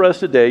seems for us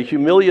today,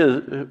 humility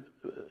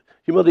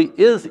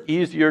is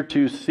easier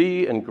to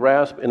see and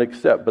grasp and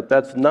accept, but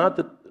that's not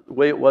the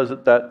way it was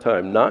at that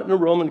time, not in the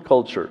Roman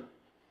culture.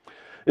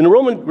 In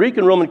the Greek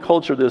and Roman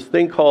culture, this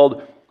thing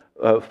called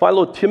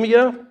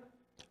philotimia,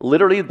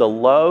 literally the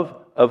love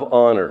of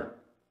honor.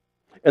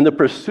 And the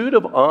pursuit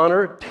of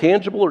honor,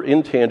 tangible or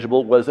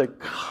intangible, was a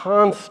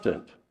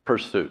constant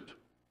pursuit.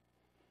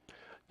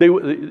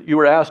 You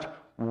were asked,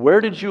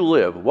 where did you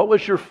live? What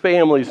was your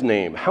family's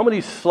name? How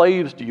many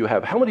slaves do you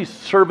have? How many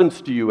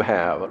servants do you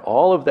have? And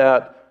all of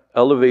that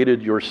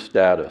elevated your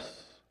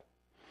status.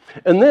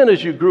 And then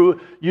as you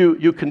grew,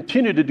 you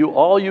continued to do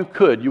all you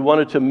could. You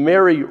wanted to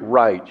marry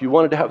right. You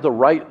wanted to have the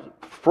right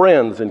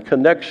friends and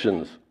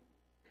connections.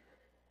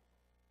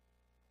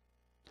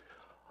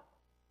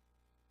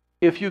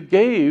 If you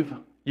gave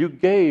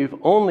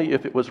only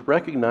if it was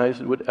recognized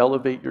and would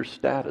elevate your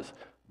status.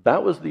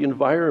 That was the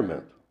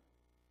environment.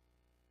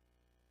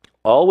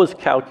 All was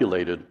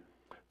calculated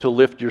to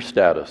lift your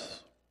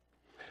status.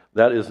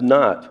 That is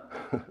not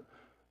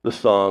the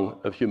song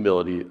of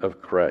humility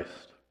of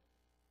Christ.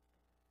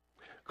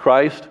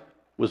 Christ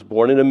was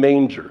born in a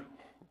manger.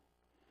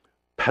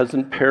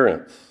 Peasant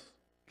parents,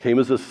 came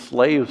as a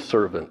slave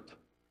servant,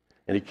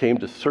 and he came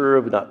to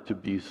serve, not to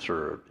be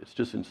served. It's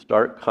just in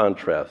stark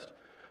contrast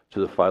to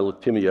the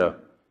Philotimia,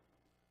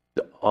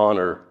 the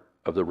honor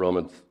of the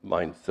Roman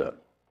mindset.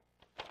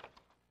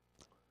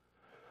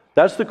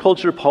 That's the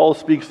culture Paul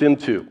speaks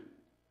into.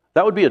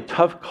 That would be a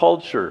tough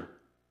culture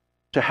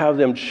to have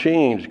them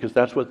change, because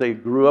that's what they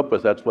grew up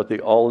with. That's what they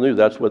all knew.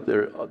 That's what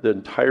the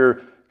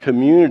entire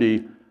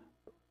community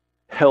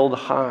held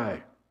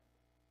high.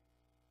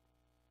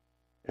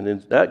 And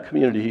in that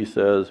community, he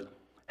says,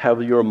 have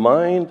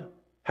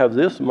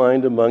this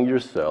mind among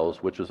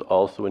yourselves, which is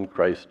also in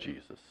Christ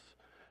Jesus.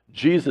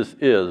 Jesus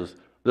is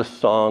the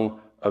song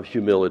of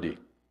humility.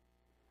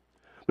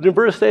 But in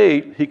verse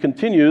 8, he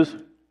continues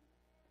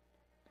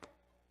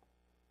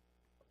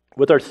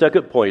with our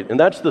second point, and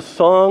that's the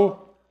song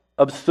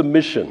of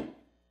submission.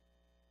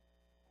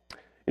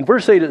 In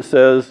verse 8 it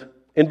says,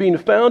 "And being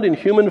found in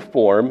human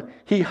form,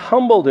 he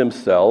humbled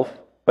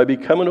himself by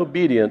becoming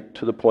obedient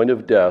to the point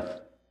of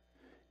death,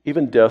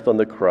 even death on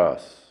the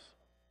cross."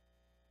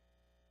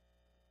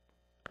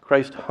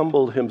 Christ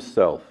humbled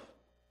himself.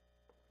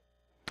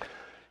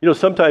 You know,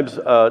 sometimes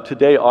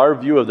today our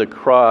view of the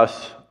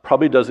cross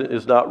probably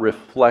is not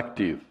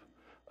reflective.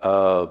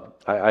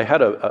 I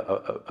had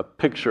a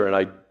picture, and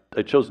I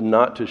chose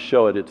not to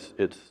show it.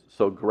 It's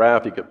so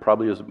graphic. It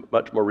probably is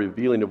much more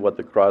revealing of what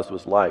the cross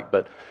was like.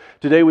 But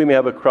today we may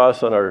have a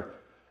cross in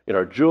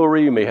our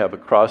jewelry. We may have a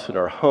cross in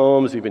our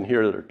homes. Even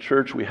here at our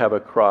church, we have a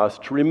cross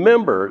to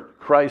remember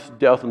Christ's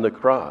death on the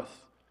cross.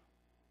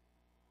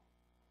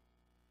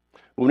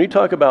 When we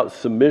talk about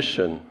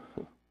submission,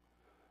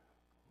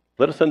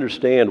 let us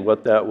understand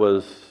what that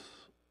was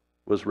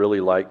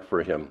really like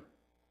for him.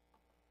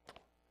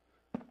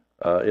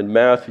 In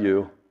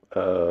Matthew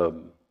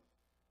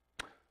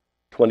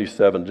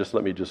 27,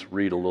 let me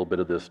read a little bit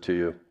of this to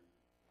you.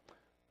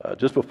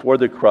 Just before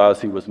the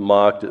cross, he was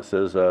mocked. It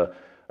says,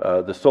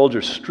 the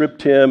soldiers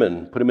stripped him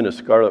and put him in a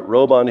scarlet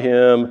robe on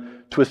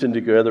him, twisted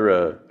together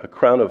a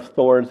crown of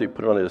thorns. They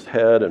put it on his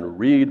head, and a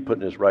reed put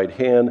in his right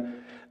hand.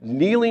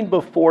 Kneeling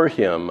before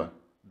him,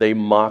 they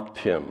mocked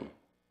him.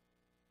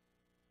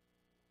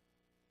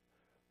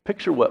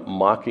 Picture what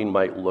mocking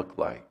might look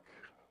like.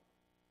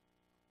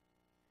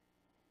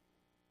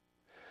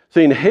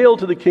 Saying, "Hail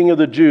to the King of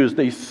the Jews,"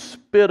 they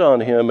spit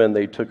on him, and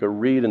they took a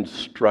reed and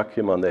struck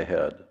him on the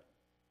head.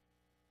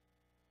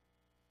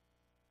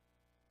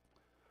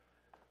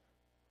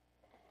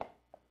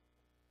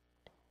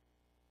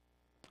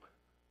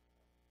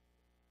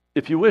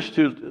 If you wish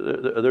to,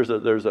 there's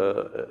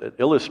an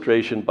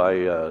illustration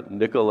by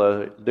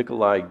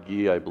Nikolai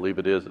Guy, I believe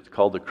it is. It's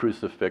called The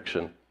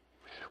Crucifixion.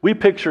 We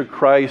picture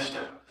Christ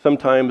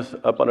sometimes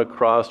up on a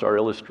cross. Our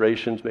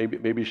illustrations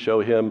maybe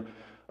show him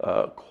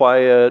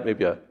quiet,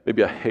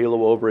 maybe a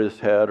halo over his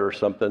head or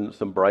something,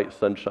 some bright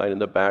sunshine in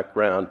the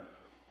background.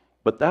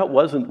 But that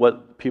wasn't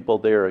what people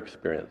there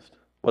experienced.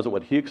 It wasn't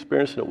what he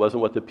experienced, and it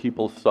wasn't what the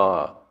people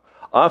saw.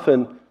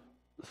 Often,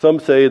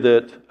 some say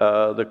that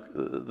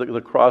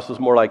the cross was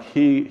more like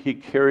he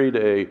carried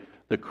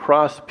the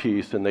cross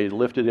piece, and they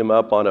lifted him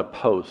up on a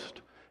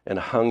post and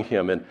hung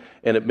him. And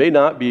it may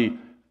not be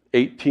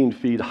 18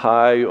 feet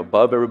high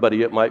above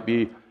everybody. It might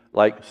be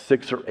like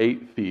 6 or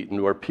 8 feet,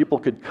 and where people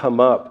could come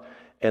up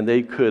and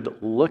they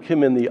could look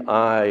him in the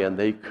eye, and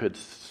they could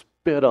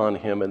spit on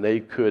him, and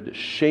they could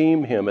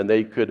shame him, and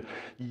they could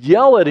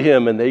yell at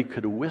him, and they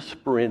could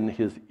whisper in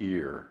his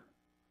ear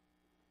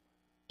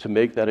to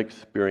make that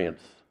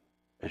experience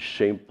as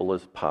shameful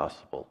as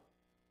possible.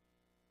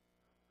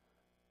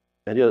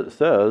 And yet it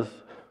says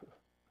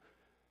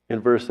in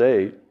verse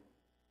 8,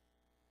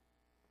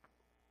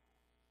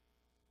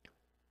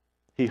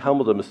 he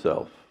humbled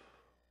himself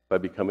by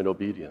becoming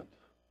obedient.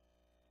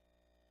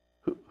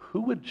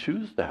 Who would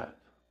choose that?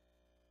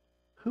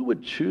 Who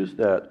would choose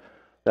that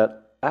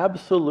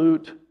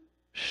absolute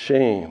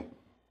shame?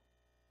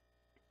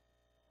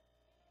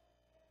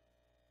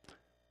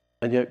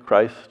 And yet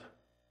Christ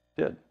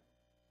did.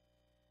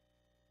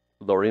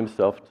 Lower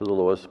himself to the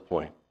lowest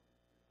point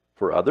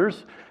for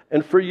others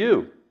and for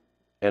you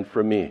and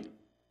for me.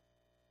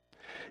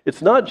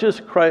 It's not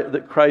just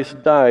that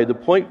Christ died. The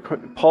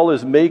point Paul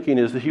is making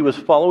is that he was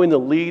following the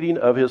leading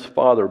of his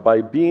Father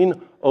by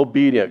being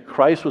obedient.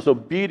 Christ was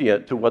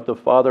obedient to what the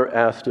Father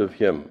asked of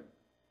him.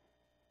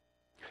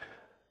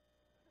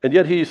 And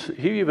yet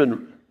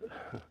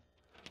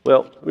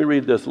let me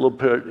read this a little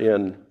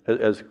bit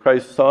as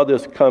Christ saw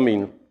this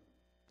coming,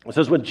 It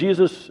says, when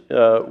Jesus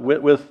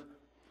went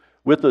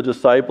with the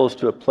disciples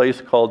to a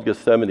place called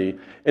Gethsemane,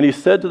 and he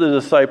said to the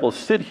disciples,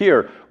 "Sit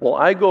here while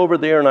I go over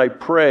there and I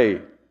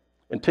pray."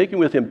 And taking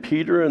with him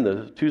Peter and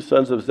the two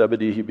sons of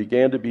Zebedee, he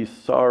began to be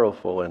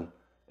sorrowful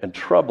and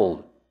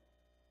troubled.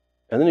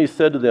 And then he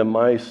said to them,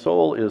 "My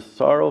soul is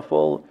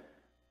sorrowful,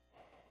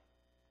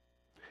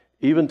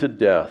 even to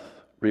death.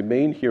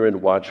 Remain here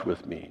and watch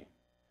with me."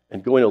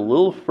 And going a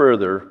little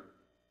further,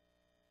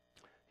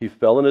 he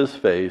fell on his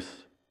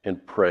face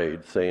and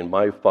prayed, saying,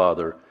 "My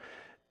Father,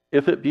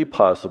 if it be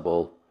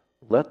possible,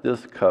 let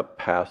this cup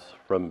pass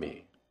from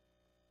me.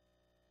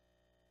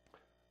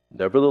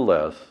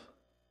 Nevertheless,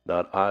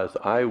 not as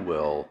I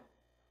will,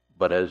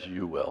 but as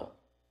you will."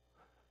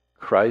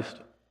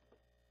 Christ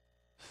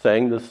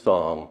sang the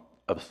song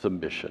of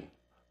submission,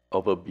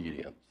 of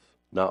obedience.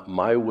 Not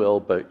my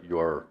will, but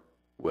your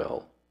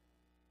will.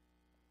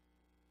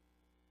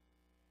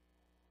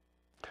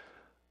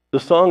 The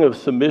song of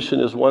submission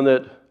is one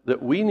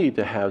that we need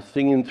to have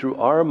singing through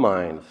our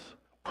minds,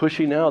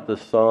 pushing out the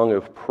song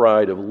of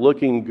pride, of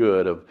looking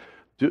good,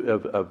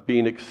 of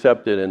being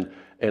accepted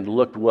and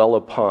looked well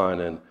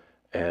upon,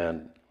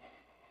 and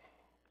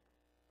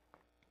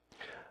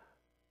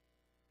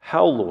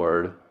how,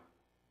 Lord,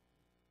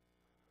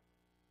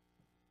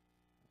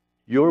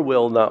 your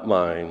will, not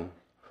mine.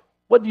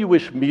 What do you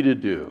wish me to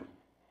do?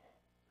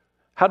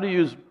 How to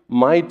use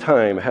my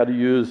time, how to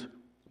use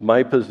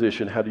my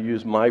position, how to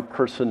use my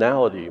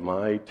personality,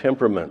 my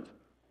temperament,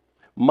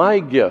 my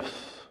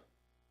gifts,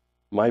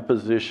 my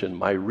position,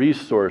 my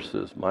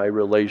resources, my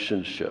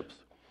relationships.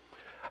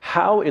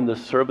 How in the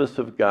service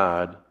of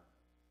God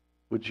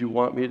would you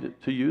want me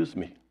to use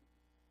me?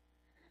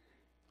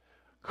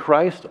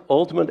 Christ's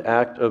ultimate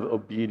act of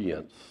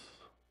obedience,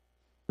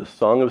 the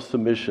song of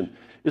submission,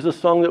 is a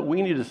song that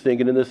we need to sing.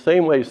 And in the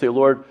same way, say,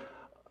 "Lord,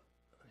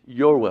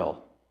 your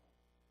will,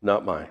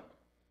 not mine."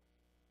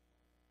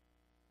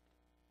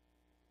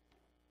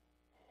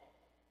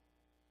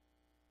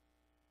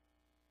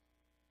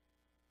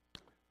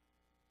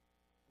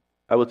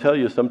 I will tell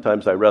you,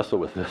 sometimes I wrestle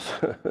with this.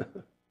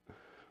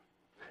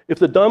 If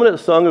the dominant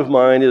song of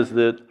mine is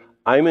that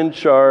I'm in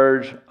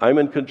charge,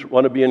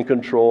 want to be in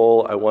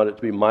control, I want it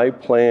to be my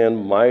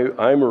plan,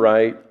 I'm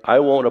right, I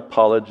won't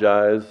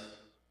apologize,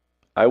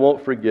 I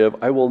won't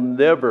forgive, I will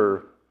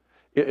never,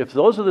 if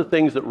those are the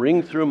things that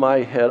ring through my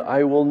head,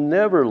 I will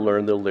never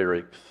learn the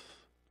lyrics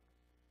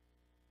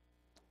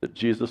that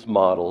Jesus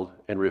modeled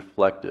and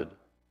reflected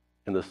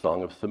in the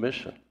Song of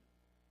Submission.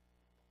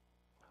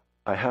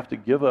 I have to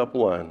give up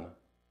one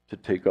to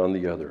take on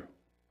the other.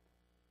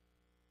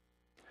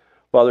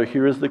 Father,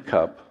 here is the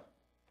cup.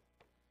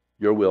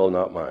 Your will,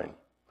 not mine.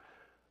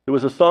 There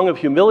was a song of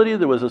humility,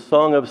 there was a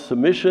song of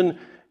submission,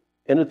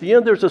 and at the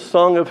end there's a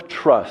song of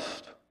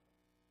trust.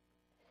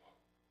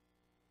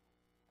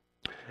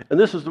 And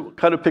this is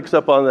kind of picks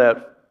up on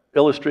that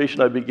illustration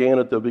I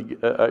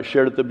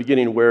shared at the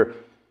beginning, where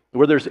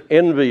there's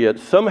envy.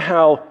 It's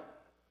somehow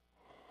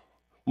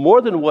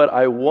more than what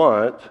I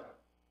want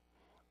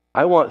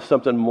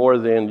something more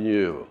than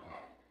you.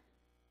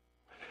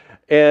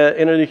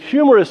 And in a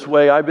humorous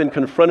way, I've been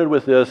confronted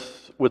with this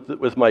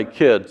with my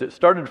kids. It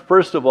started,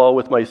 first of all,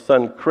 with my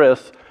son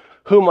Chris,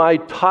 whom I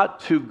taught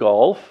to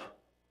golf,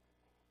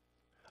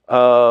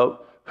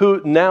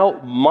 who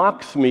now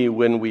mocks me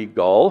when we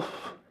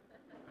golf.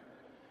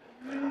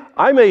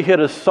 I may hit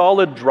a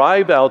solid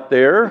drive out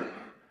there,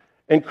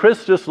 and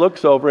Chris just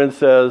looks over and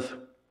says,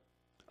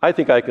 "I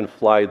think I can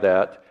fly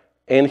that,"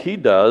 and he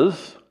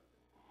does.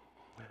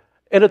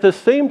 And at the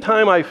same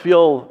time, I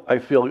feel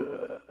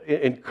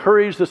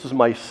encouraged. This is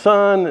my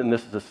son, and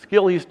this is a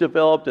skill he's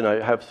developed, and I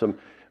have some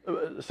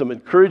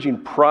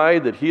encouraging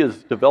pride that he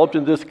has developed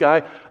in this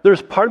guy.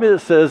 There's part of me that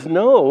says,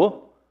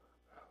 "No,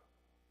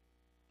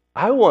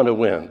 I want to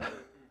win."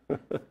 And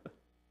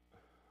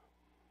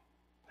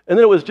then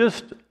it was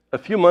just a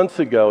few months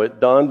ago, it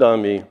dawned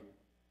on me,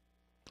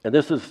 and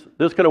this is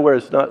kind of where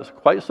it's not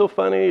quite so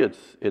funny.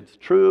 It's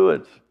true.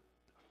 It's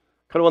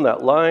kind of on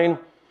that line.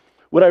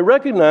 When I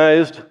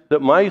recognized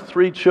that my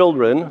 3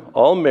 children,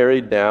 all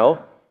married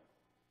now,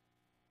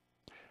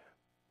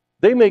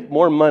 they make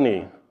more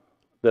money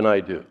than I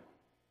do.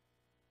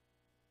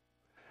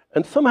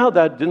 And somehow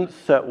that didn't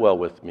set well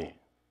with me.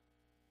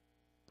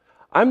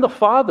 I'm the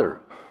father.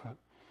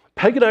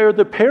 Peg and I are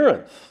the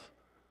parents.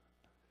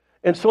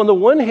 And so on the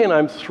one hand,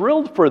 I'm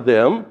thrilled for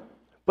them,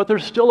 but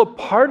there's still a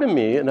part of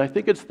me, and I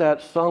think it's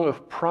that song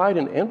of pride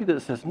and envy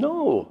that says,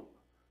 "No,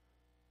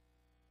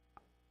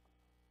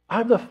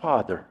 I'm the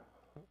father.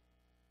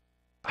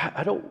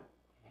 I don't."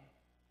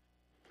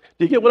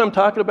 Do you get what I'm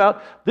talking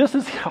about? This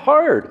is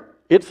hard.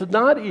 It's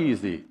not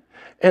easy.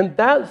 And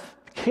that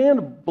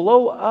can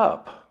blow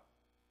up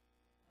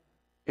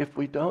if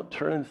we don't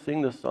turn and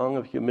sing the song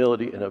of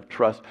humility and of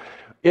trust.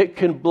 It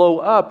can blow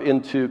up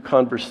into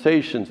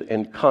conversations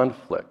and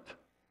conflict.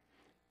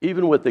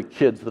 Even with the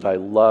kids that I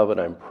love and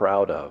I'm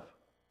proud of,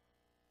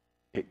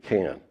 it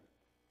can.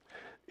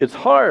 It's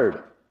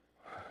hard.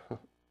 Let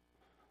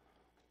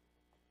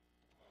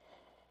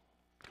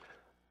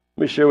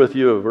me share with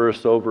you a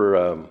verse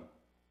over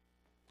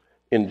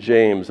in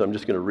James. I'm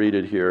just going to read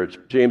it here. It's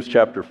James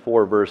chapter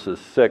 4, verses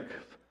 6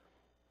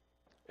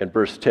 and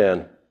verse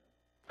 10.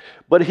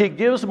 But he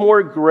gives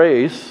more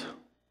grace.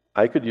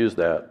 I could use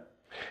that.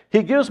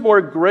 He gives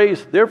more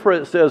grace. Therefore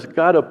it says,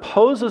 God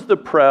opposes the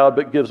proud,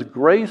 but gives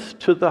grace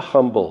to the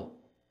humble.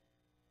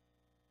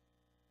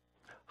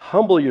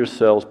 Humble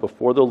yourselves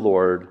before the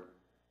Lord,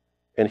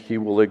 and he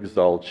will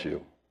exalt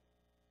you.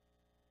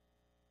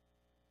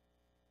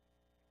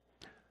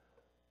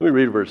 Let me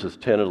read verses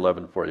 10 and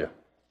 11 for you.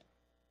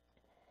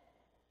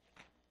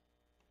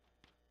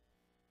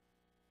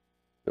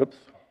 Oops.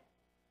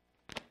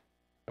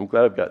 I'm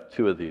glad I've got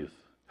two of these.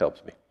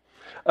 Helps me.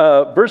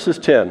 Verses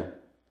 10.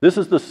 This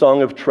is the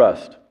song of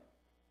trust.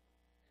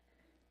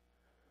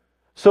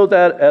 So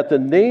that at the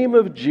name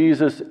of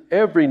Jesus,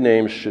 every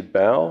name should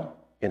bow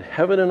in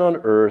heaven and on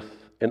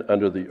earth and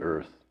under the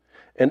earth,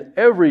 and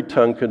every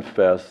tongue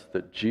confess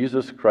that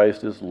Jesus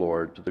Christ is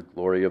Lord, to the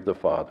glory of the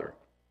Father.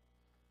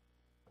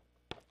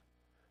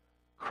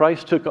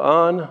 Christ took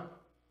on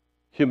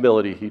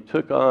humility. He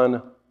took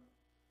on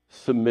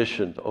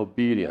submission,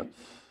 obedience.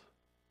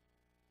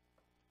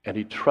 And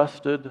he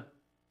trusted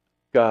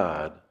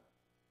God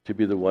to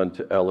be the one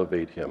to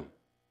elevate him.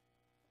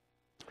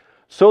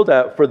 So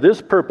that for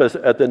this purpose,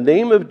 at the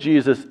name of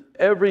Jesus,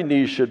 every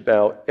knee should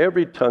bow,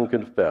 every tongue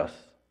confess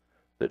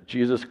that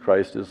Jesus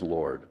Christ is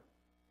Lord,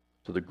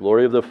 to the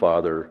glory of the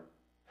Father.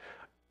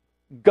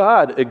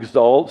 God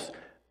exalts,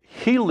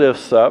 he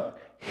lifts up,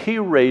 he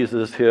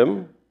raises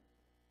him.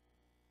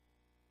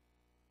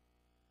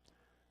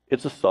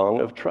 It's a song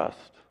of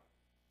trust.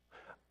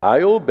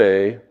 I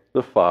obey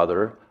the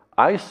Father,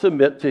 I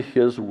submit to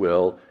his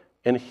will,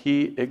 and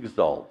he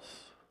exalts.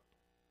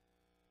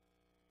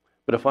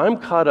 But if I'm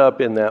caught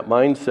up in that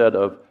mindset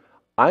of,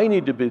 I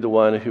need to be the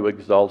one who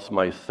exalts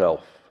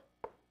myself,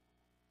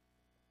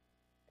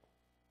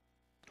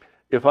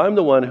 if I'm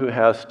the one who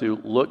has to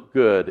look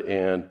good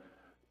and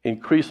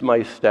increase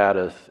my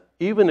status,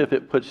 even if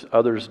it puts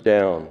others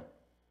down,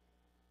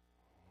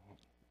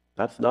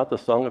 that's not the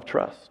song of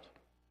trust.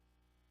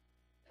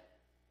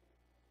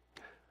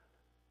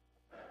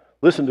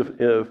 Listen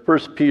to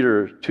 1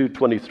 Peter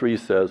 2:23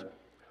 says,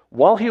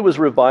 while he was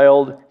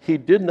reviled, he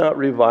did not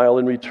revile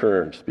in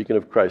return, speaking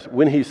of Christ.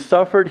 When he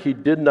suffered, he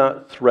did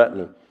not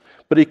threaten,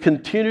 but he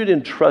continued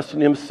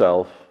entrusting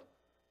himself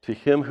to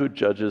him who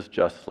judges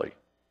justly.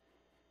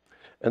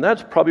 And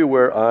that's probably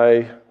where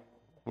I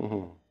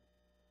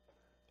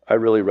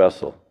really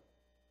wrestle.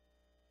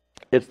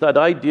 It's that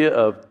idea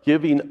of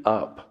giving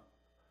up.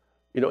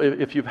 You know,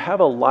 if you have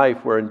a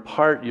life where in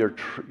part you're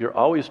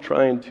always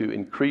trying to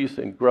increase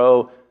and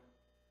grow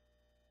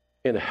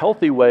in a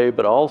healthy way,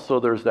 but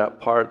also there's that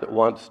part that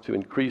wants to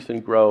increase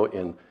and grow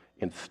in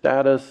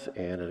status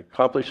and in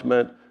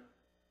accomplishment,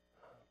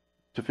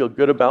 to feel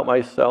good about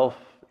myself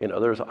in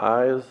others'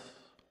 eyes.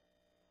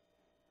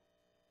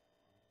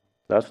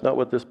 That's not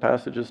what this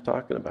passage is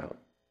talking about.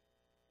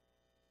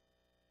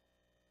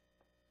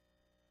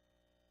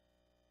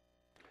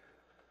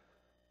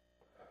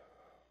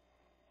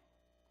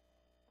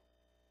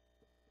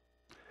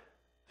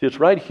 See, it's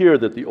right here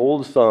that the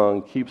old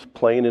song keeps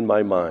playing in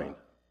my mind.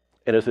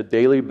 And it's a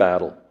daily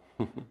battle.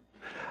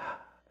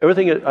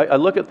 Everything, I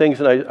look at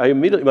things and I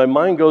immediately, my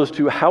mind goes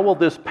to, how will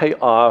this pay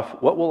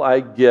off? What will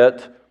I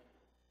get?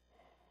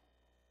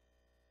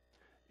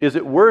 Is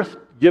it worth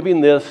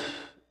giving this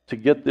to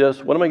get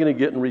this? What am I going to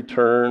get in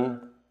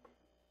return?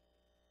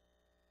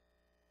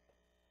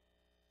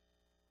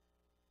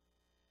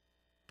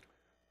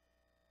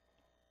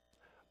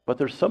 But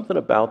there's something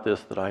about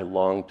this that I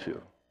long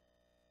to.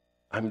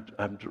 I'm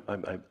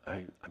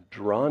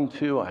drawn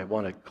to, I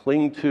want to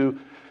cling to.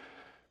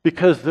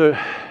 Because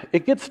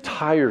it gets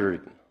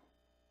tired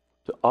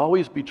to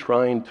always be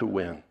trying to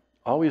win,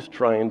 always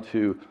trying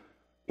to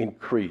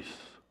increase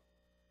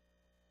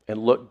and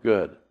look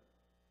good.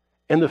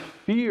 And the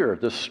fear,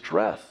 the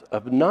stress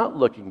of not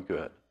looking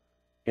good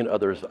in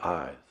others'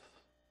 eyes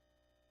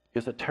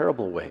is a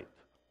terrible weight.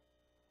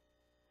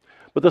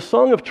 But the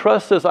song of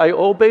trust says, I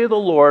obey the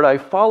Lord, I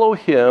follow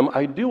him,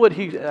 I do what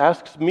he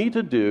asks me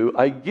to do,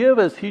 I give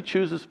as he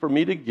chooses for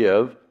me to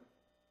give,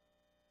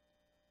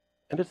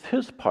 and it's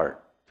his part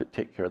to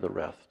take care of the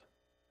rest.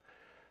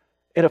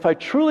 And if I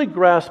truly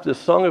grasp this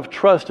song of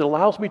trust, it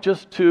allows me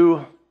just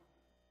to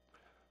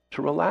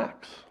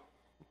relax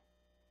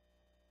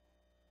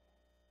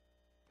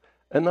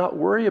and not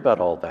worry about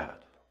all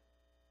that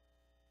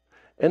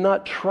and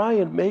not try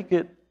and make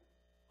it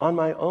on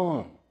my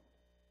own.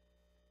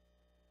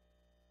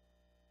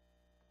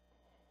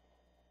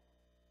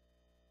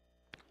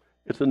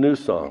 It's a new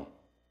song.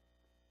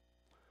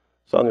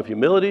 A song of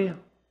humility,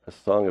 a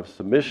song of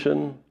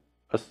submission,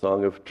 a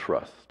song of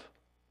trust.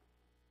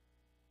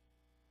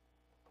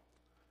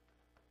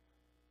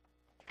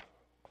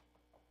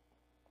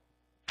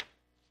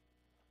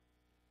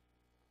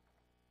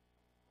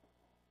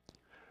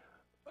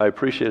 I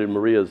appreciated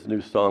Maria's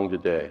new song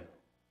today,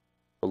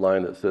 the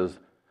line that says,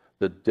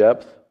 the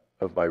depth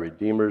of my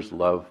Redeemer's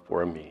love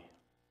for me.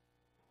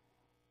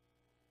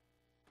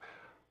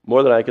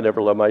 More than I can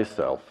ever love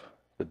myself,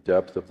 the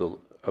depth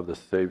of the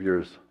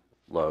Savior's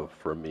love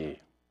for me,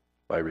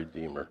 my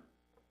Redeemer.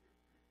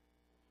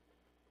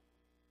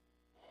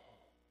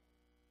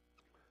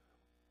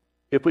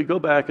 If we go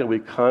back and we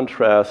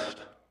contrast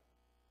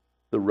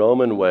the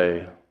Roman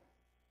way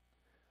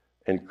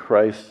and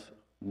Christ's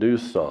new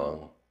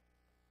song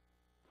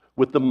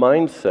with the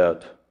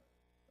mindset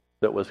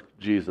that was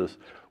Jesus,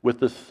 with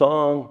the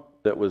song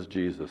that was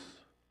Jesus.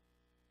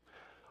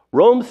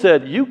 Rome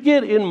said, you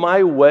get in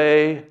my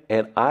way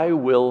and I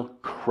will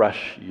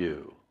crush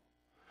you.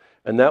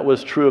 And that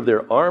was true of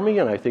their army,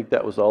 and I think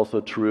that was also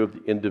true of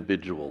the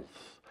individuals.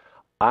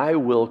 I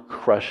will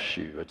crush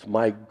you. It's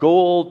my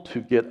goal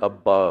to get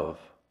above.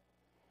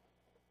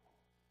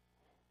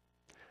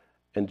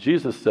 And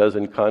Jesus says,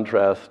 in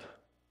contrast,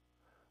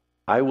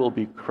 I will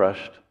be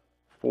crushed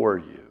for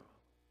you,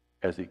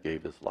 as he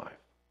gave his life.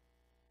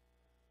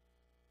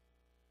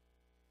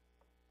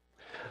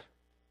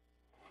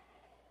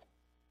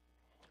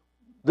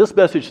 This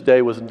message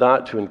today was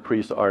not to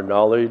increase our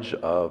knowledge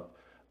of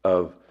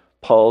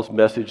Paul's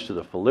message to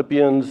the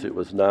Philippians. It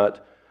was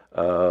not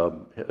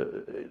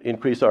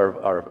increase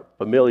our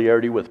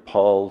familiarity with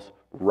Paul's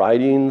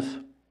writings.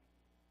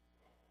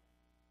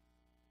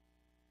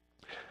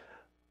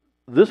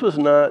 This was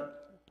not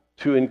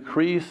to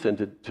increase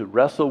and to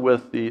wrestle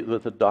with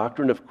the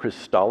doctrine of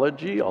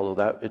Christology, although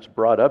that it's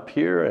brought up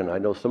here, and I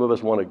know some of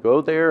us want to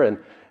go there, and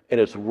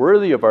it's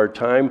worthy of our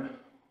time.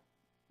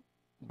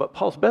 But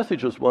Paul's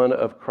message was one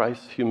of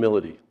Christ's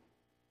humility.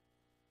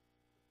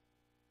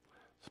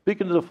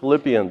 Speaking to the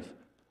Philippians,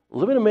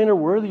 live in a manner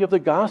worthy of the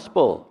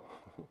gospel.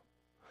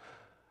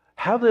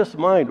 Have this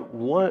mind,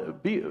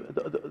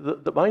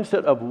 the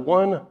mindset of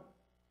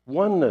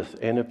oneness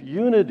and of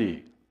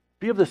unity.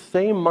 Be of the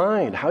same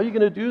mind. How are you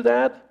going to do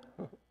that?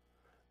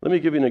 Let me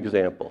give you an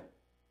example.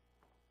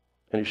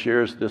 And he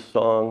shares this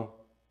song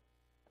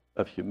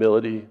of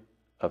humility,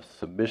 of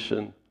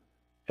submission,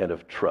 and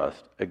of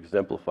trust,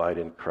 exemplified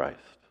in Christ.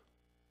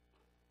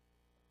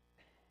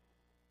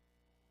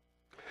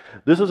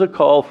 This is a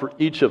call for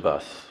each of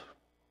us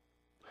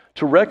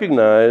to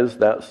recognize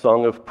that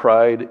song of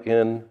pride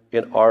in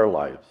our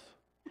lives.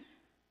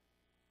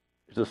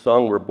 It's a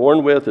song we're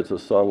born with. It's a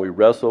song we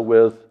wrestle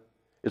with.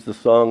 It's a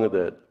song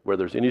that where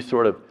there's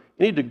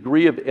any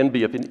degree of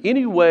envy, if in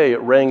any way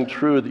it rang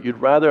true that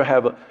you'd rather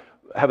have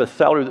a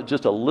salary that's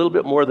just a little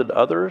bit more than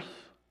others,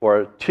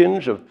 or a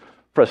tinge of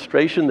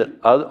frustration that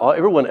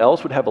everyone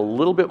else would have a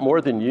little bit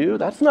more than you,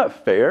 that's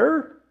not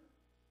fair.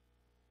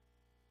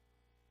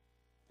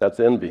 That's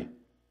envy.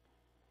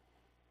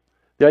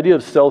 The idea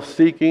of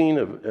self-seeking,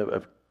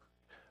 of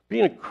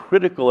being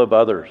critical of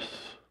others.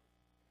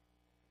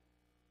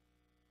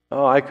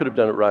 Oh, I could have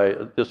done it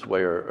right this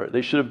way, or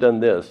they should have done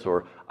this,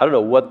 or I don't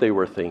know what they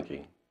were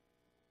thinking,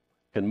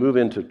 can move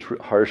into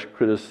harsh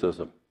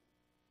criticism.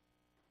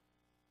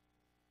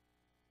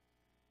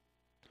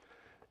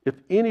 If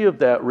any of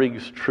that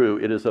rings true,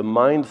 it is a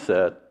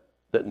mindset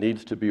that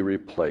needs to be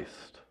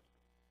replaced.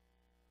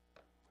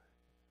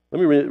 Let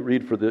me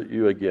read for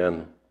you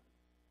again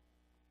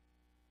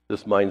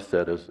this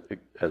mindset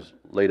as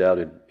laid out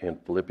in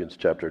Philippians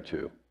chapter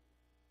 2.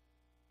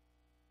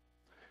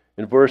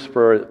 In verse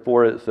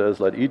 4 it says,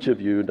 let each of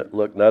you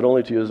look not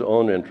only to his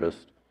own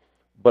interest,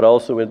 but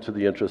also into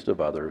the interest of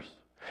others.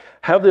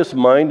 Have this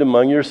mind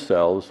among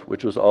yourselves,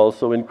 which was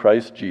also in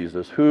Christ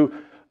Jesus, who,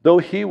 though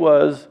he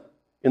was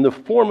in the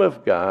form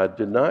of God,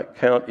 did not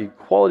count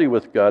equality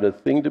with God a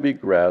thing to be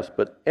grasped,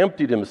 but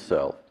emptied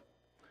himself,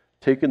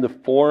 taking the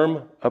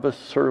form of a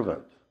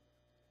servant,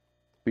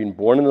 being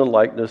born in the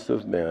likeness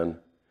of men,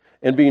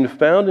 and being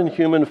found in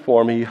human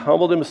form, he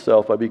humbled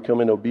himself by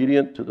becoming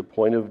obedient to the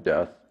point of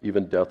death,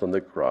 even death on the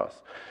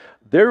cross.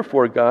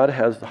 Therefore, God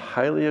has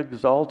highly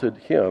exalted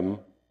him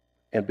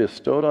and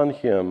bestowed on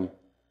him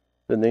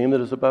the name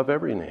that is above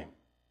every name,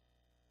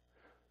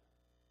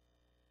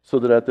 so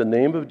that at the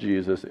name of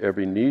Jesus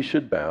every knee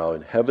should bow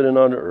in heaven and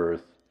on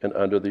earth and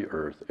under the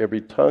earth, every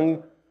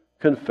tongue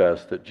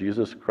confess that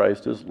Jesus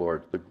Christ is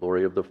Lord, to the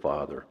glory of the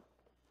Father.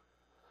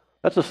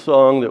 That's a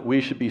song that we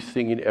should be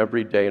singing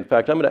every day. In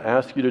fact, I'm going to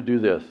ask you to do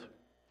this.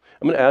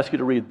 I'm going to ask you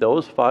to read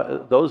those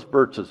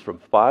verses from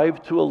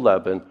 5 to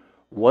 11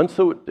 once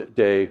a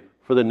day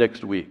for the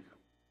next week.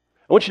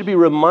 I want you to be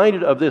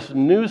reminded of this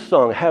new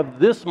song. Have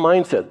this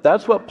mindset.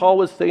 That's what Paul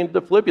was saying to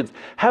the Philippians.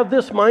 Have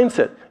this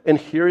mindset. And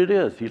here it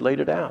is. He laid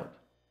it out.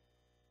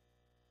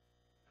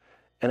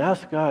 And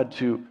ask God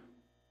to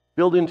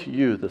build into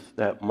you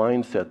that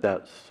mindset,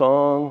 that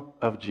song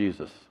of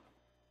Jesus,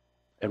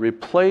 and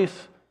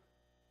replace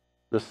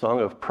the song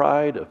of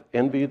pride, of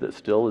envy that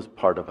still is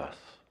part of us.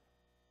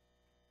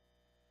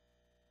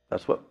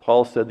 That's what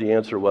Paul said the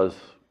answer was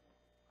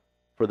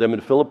for them in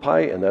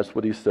Philippi, and that's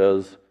what he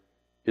says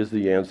is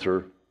the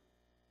answer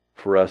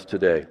for us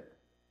today.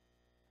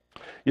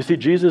 You see,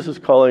 Jesus is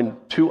calling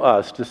to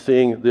us to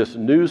sing this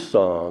new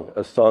song,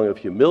 a song of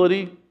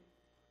humility,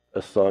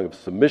 a song of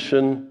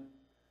submission,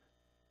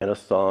 and a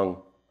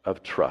song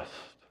of trust.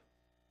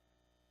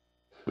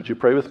 Would you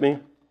pray with me?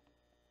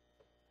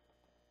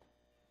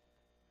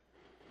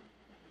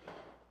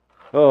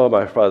 Oh,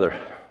 my Father,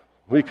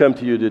 we come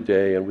to you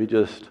today and we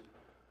just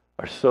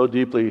are so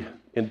deeply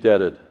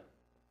indebted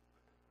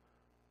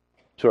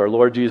to our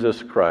Lord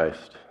Jesus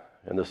Christ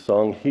and the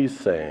song he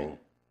sang.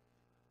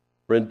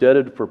 We're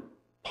indebted for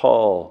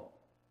Paul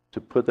to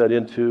put that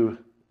into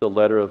the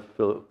letter of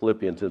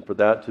Philippians and for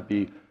that to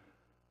be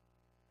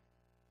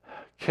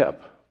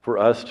kept for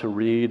us to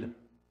read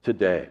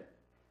today.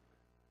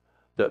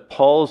 That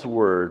Paul's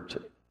words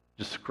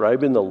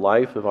describing the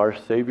life of our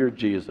Savior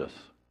Jesus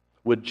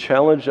would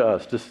challenge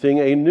us to sing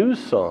a new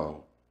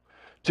song,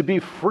 to be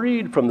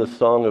freed from the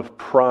song of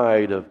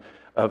pride,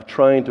 of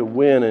trying to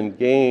win and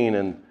gain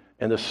and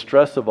the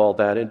stress of all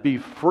that, and be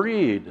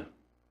freed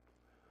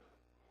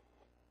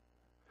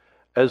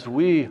as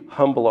we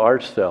humble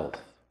ourselves,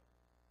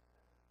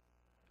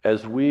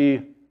 as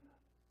we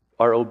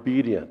are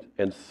obedient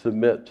and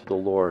submit to the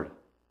Lord.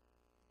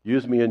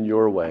 Use me in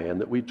your way,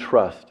 and that we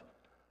trust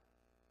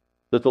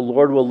that the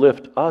Lord will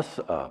lift us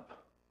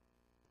up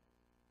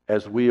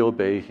as we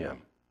obey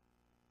him.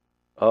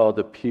 Oh,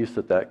 the peace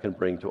that can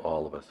bring to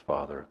all of us,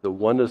 Father, the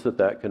oneness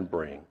that can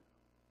bring.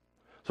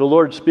 So,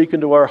 Lord, speak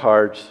into our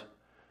hearts.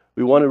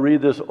 We want to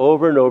read this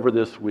over and over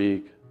this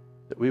week,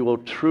 that we will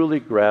truly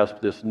grasp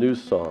this new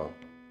song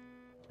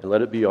and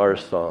let it be our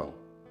song.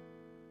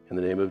 In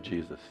the name of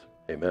Jesus,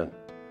 amen.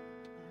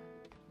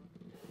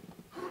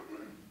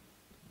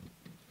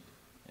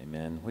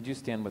 Amen. Would you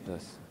stand with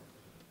us?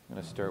 I'm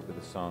going to start with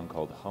a song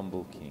called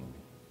Humble King.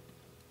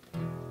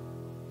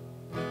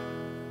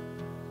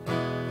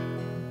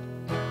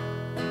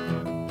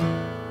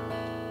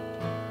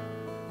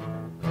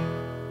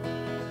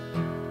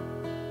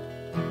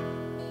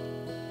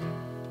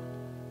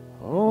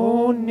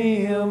 Oh,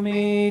 kneel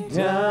me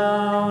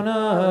down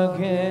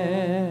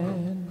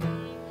again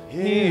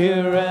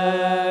here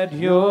at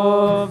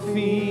your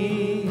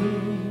feet.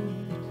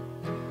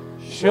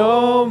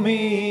 Show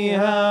me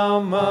how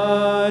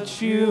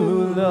much you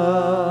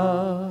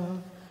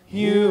love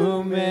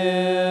humility.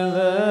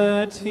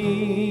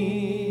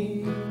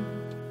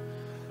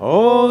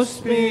 Oh,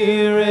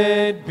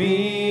 Spirit,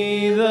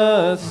 be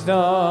the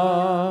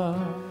star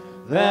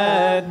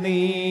that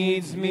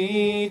leads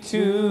me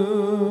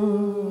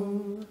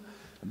to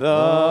the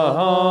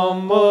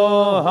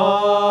humble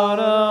heart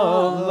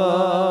of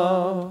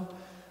love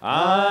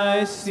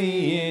I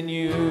see in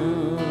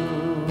you.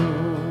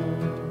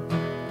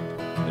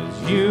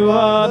 You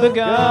are the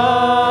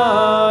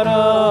God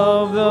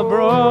of the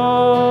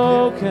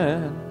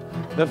broken,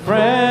 the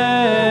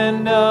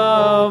friend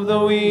of the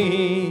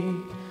weak.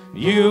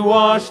 You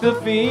wash the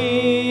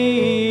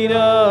feet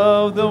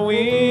of the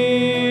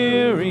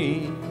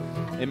weary,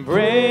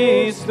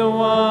 embrace the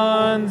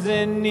ones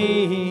in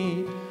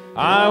need.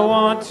 I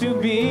want to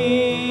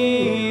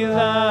be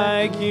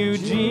like you,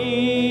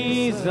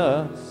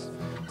 Jesus,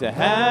 to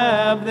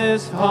have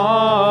this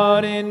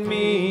heart in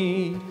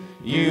me.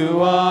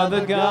 You are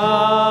the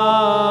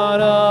God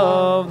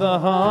of the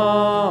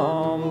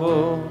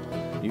humble.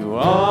 You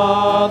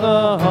are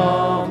the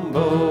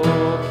humble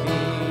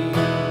King.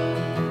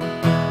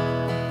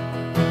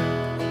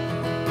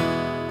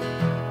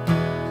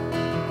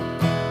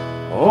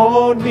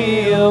 Oh,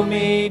 kneel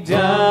me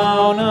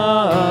down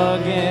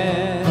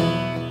again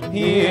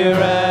here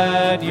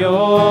at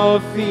your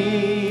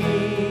feet.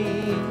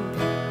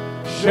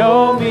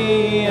 Show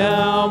me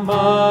how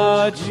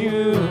much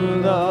you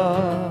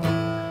love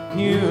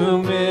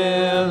humility.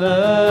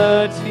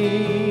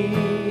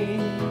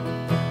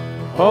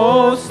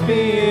 Oh,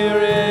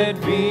 Spirit,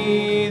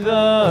 be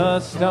the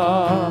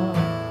star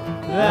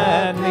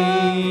that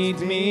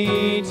leads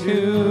me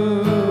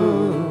to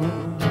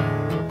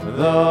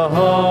the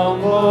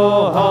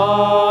humble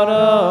heart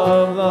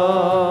of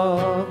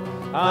love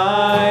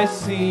I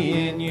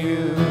see in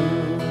you.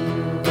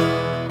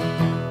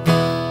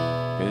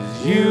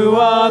 'Cause you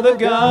are the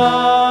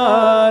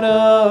God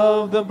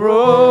of the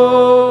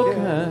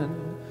broken,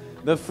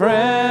 the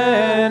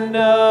friend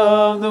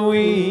of the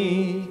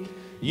weak.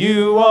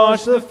 You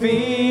wash the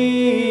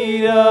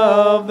feet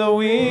of the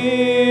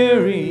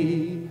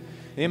weary,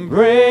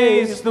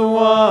 embrace the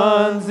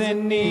ones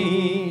in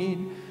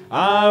need.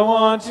 I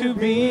want to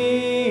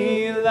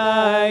be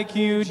like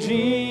you,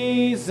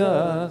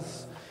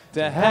 Jesus,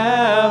 to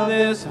have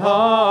this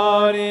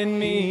heart in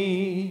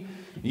me.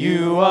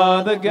 You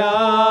are the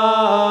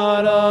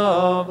God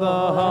of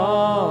the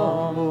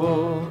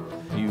humble.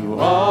 You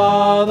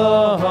are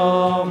the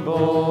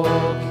humble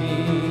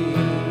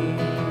King.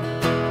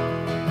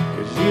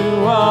 'Cause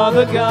you are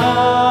the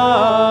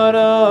God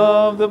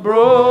of the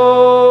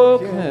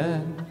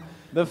broken,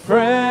 the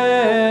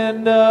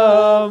friend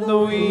of the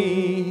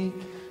weak.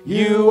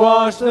 You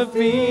wash the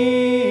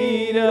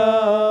feet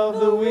of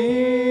the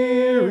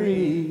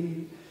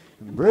weary,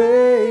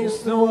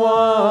 embrace the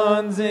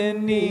ones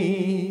in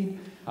need.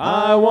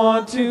 I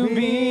want to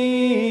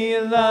be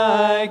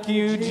like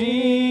you,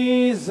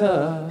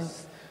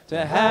 Jesus,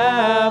 to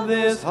have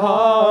this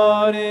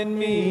heart in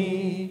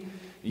me.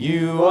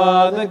 You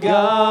are the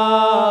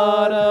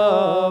God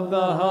of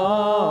the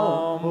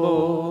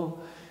humble.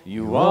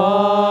 You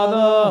are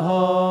the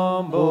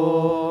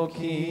humble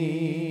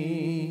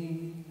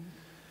King.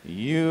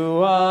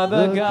 You are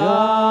the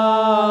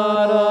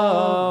God of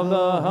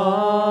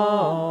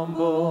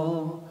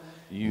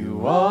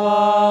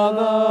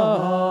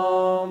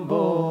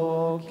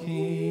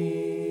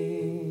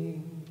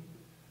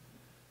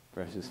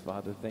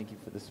thank you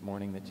for this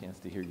morning, the chance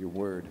to hear your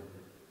word,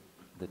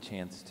 the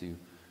chance to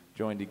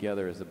join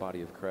together as the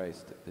body of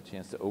Christ, the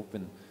chance to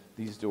open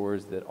these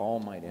doors that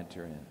all might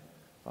enter in.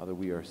 Father,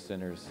 we are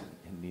sinners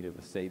in need of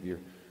a Savior.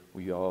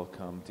 We all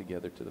come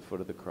together to the foot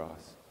of the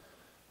cross,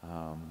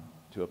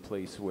 to a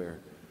place where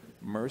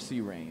mercy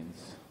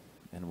reigns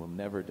and will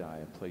never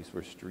die, a place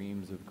where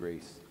streams of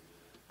grace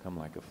come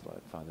like a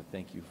flood. Father,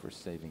 thank you for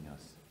saving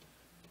us.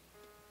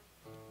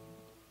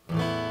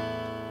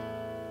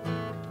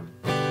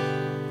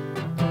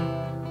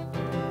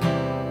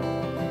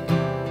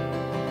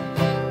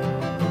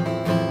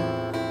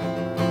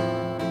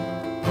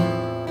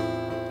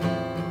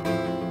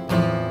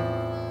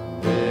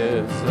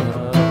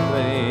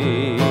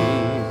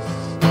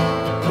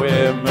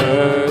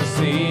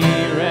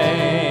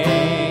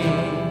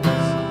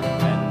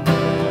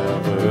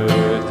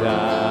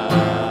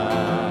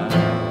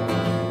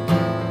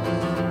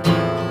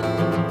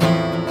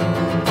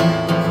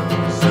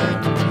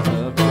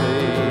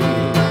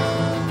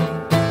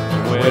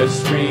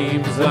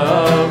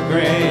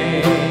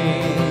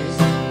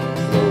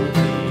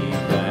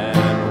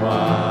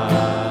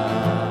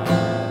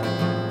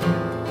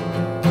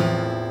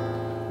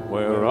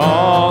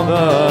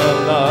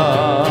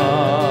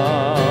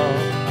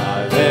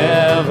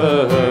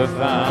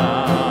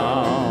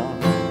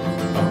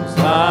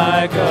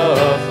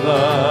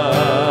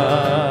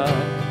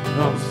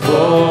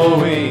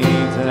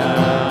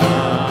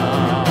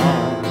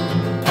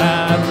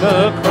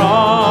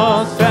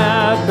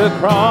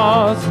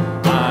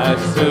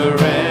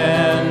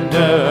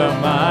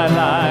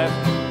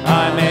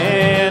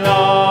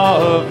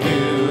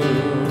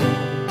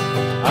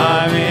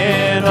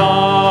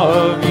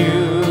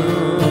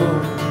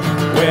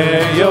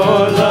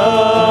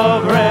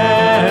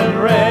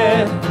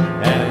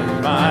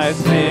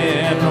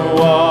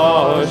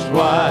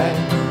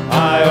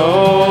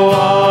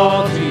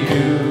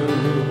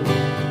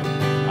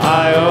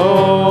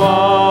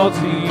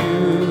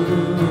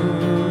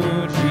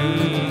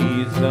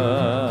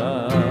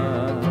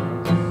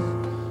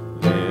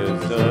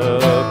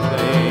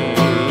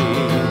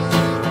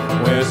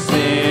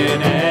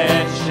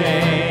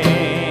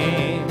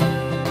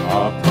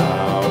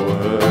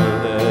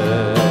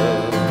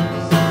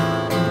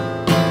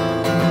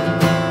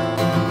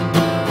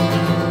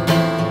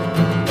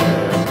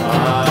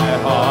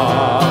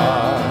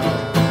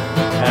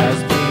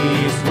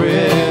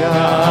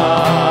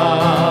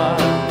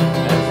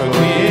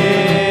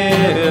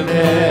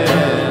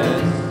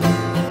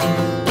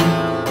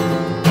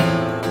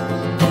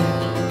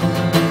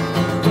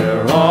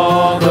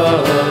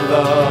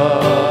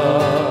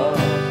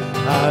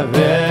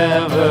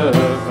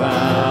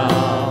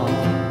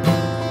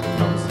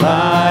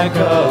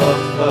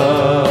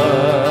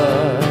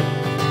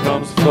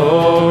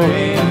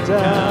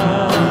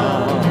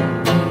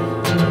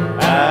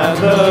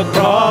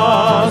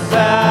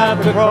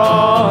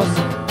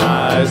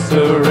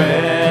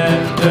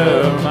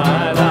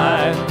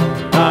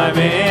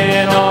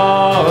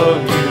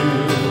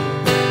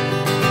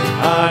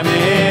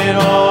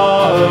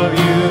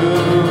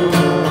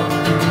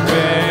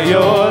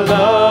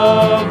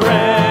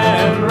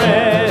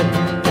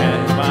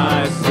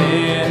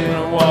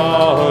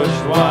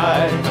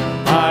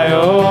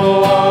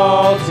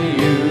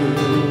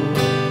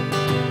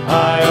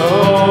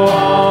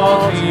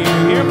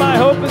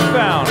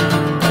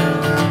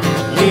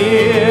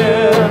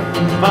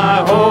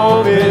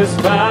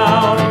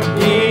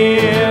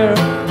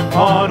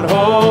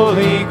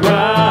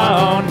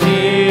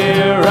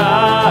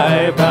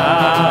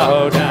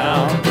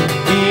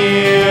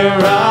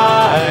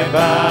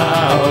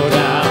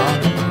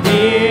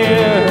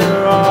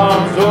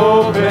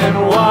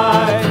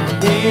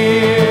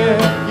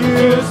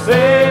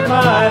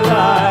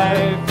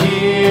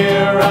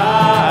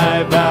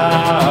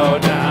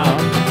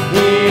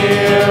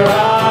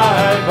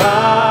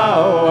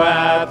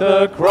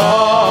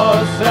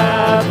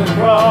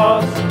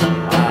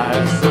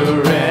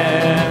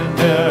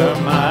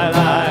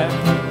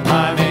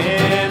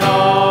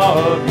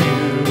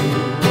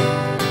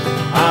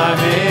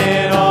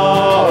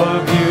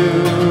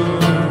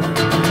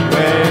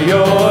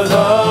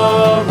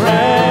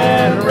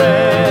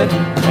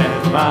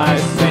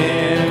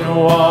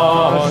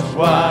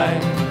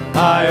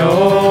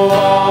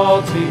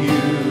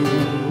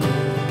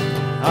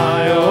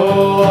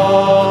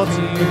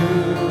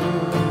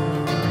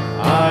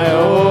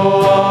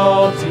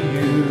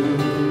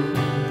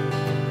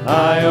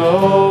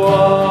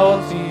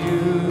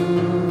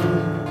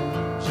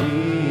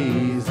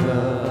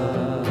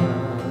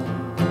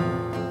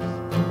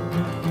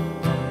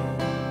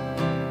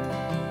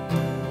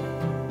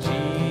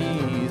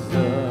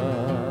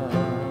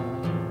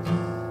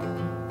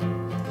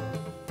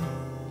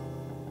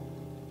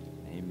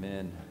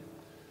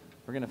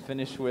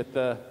 Finish with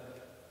a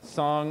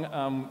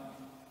song.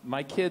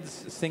 My kids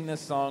sing this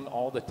song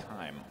all the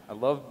time. I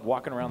love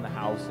walking around the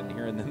house and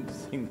hearing them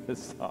sing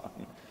this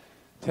song.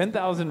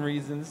 10,000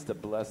 Reasons to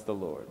Bless the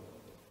Lord.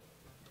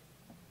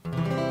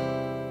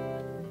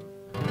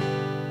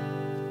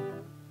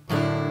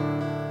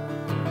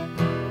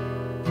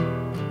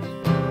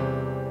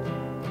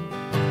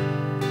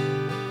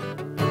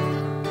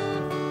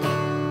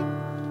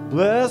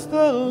 Bless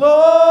the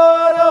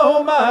Lord,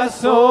 oh my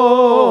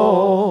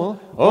soul,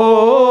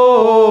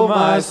 oh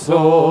my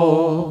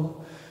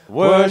soul.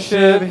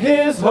 Worship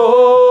his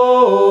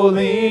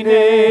holy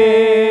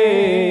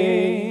name.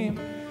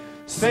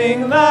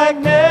 Sing like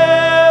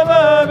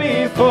never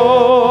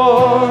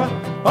before,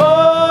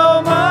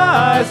 oh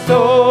my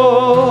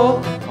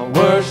soul.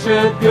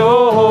 Worship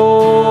your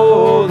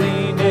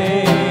holy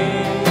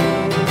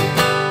name.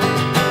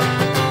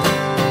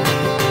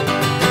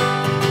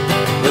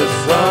 The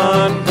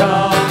sun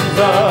comes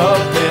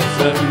up, it's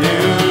a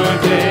new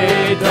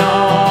day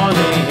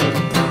dawning.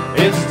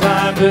 It's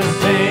time to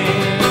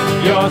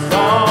sing your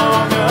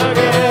song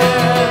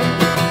again.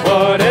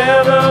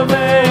 Whatever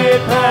may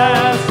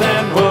pass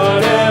and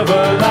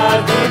whatever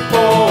lies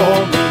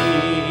before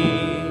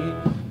me,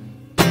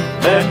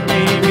 let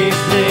me be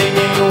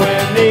singing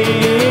when the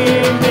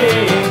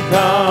evening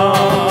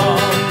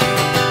comes.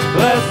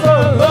 Bless the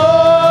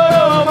Lord,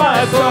 oh my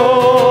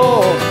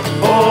soul,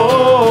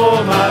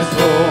 oh my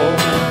soul.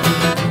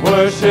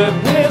 Worship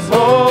his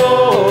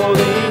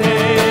holy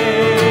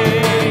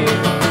name.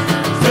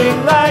 Sing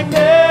like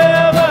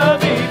never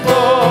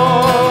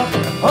before,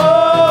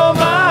 oh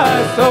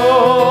my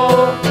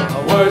soul.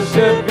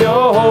 Worship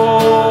your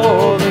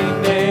holy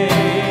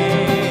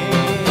name.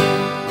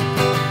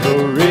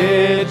 You're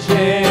rich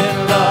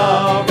in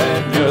love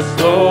and you're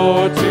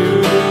slow to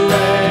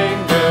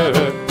anger.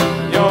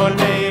 Your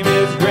name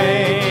is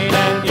great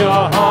and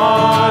your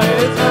heart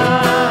is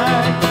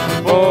kind.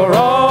 For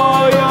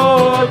all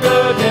your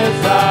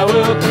goodness I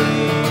will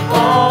keep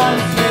on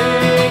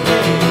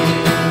singing.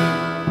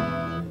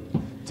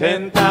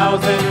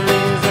 10,000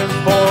 reasons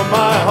for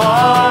my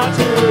heart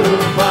to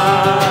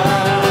find.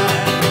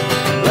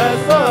 Bless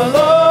the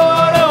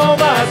Lord, oh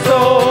my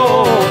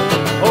soul,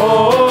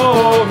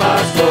 oh my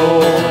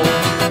soul.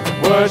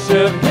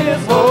 Worship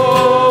his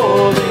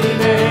holy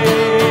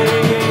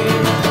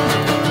name.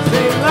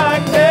 Sing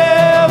like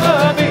never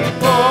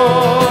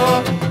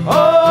before,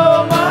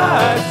 oh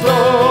my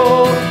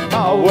soul.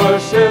 I'll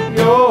worship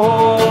your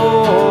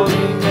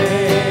holy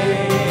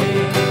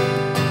name.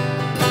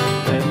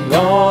 And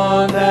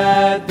on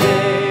that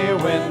day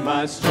when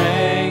my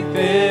strength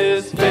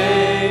is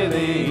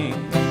failing,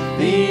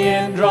 the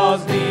end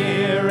draws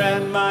near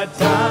and my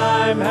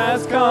time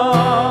has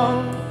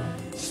come.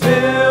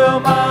 Still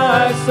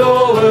my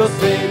soul will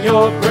sing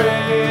your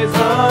praise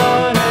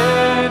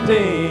unending.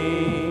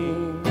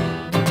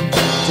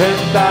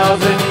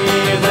 10,000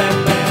 years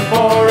and then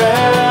forevermore.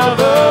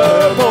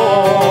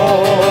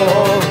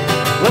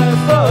 Bless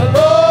the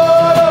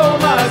Lord, oh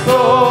my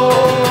soul,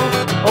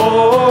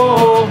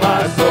 oh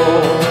my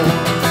soul.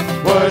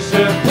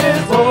 Worship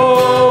his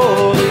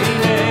holy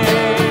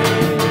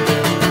name.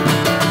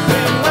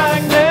 Sing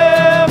like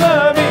never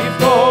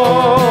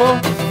before,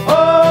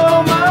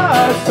 oh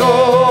my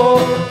soul.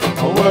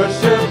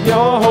 Worship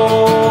your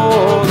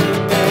holy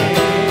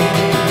name.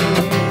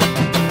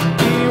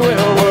 We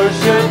will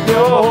worship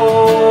your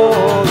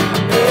holy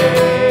name.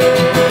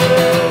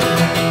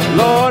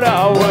 Lord,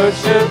 I'll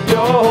worship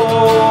your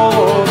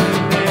holy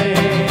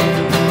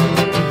name.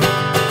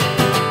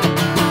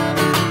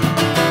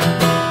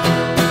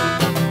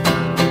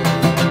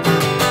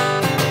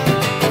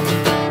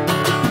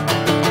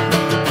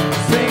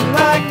 Sing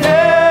like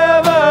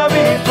never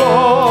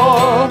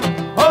before,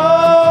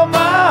 oh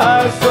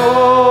my soul.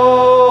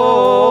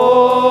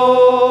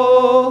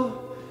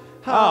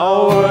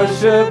 I'll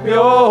worship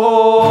your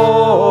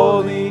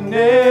holy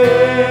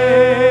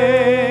name.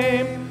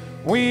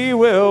 We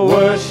will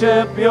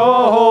worship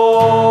your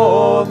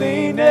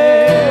holy name.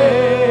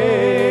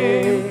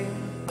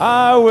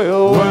 I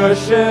will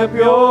worship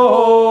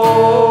your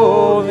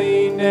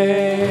holy name.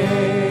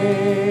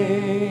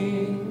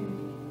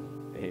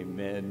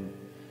 Amen.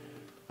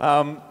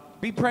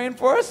 Be praying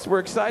for us. We're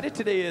excited.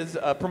 Today is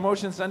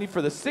Promotion Sunday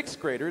for the 6th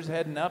graders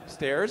heading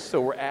upstairs. So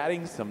we're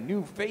adding some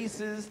new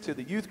faces to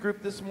the youth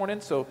group this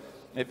morning. So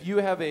if you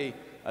have a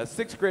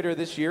 6th grader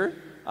this year,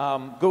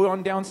 go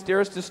on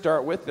downstairs to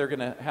start with. They're going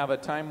to have a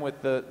time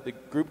with the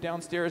group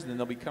downstairs, and then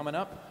they'll be coming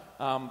up.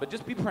 But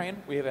just be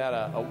praying. We have had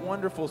a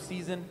wonderful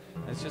season.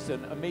 And it's just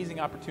an amazing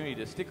opportunity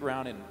to stick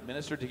around and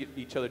minister to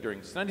each other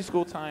during Sunday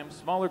school time,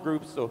 smaller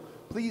groups. So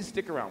please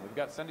stick around. We've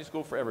got Sunday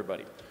school for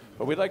everybody.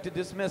 But we'd like to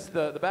dismiss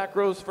the back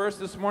rows first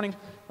this morning.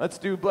 Let's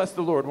do Bless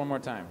the Lord one more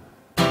time.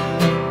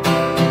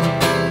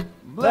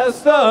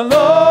 Bless the Lord,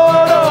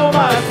 oh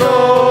my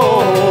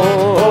soul,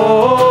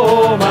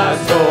 oh my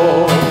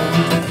soul.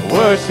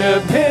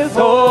 Worship his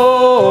holy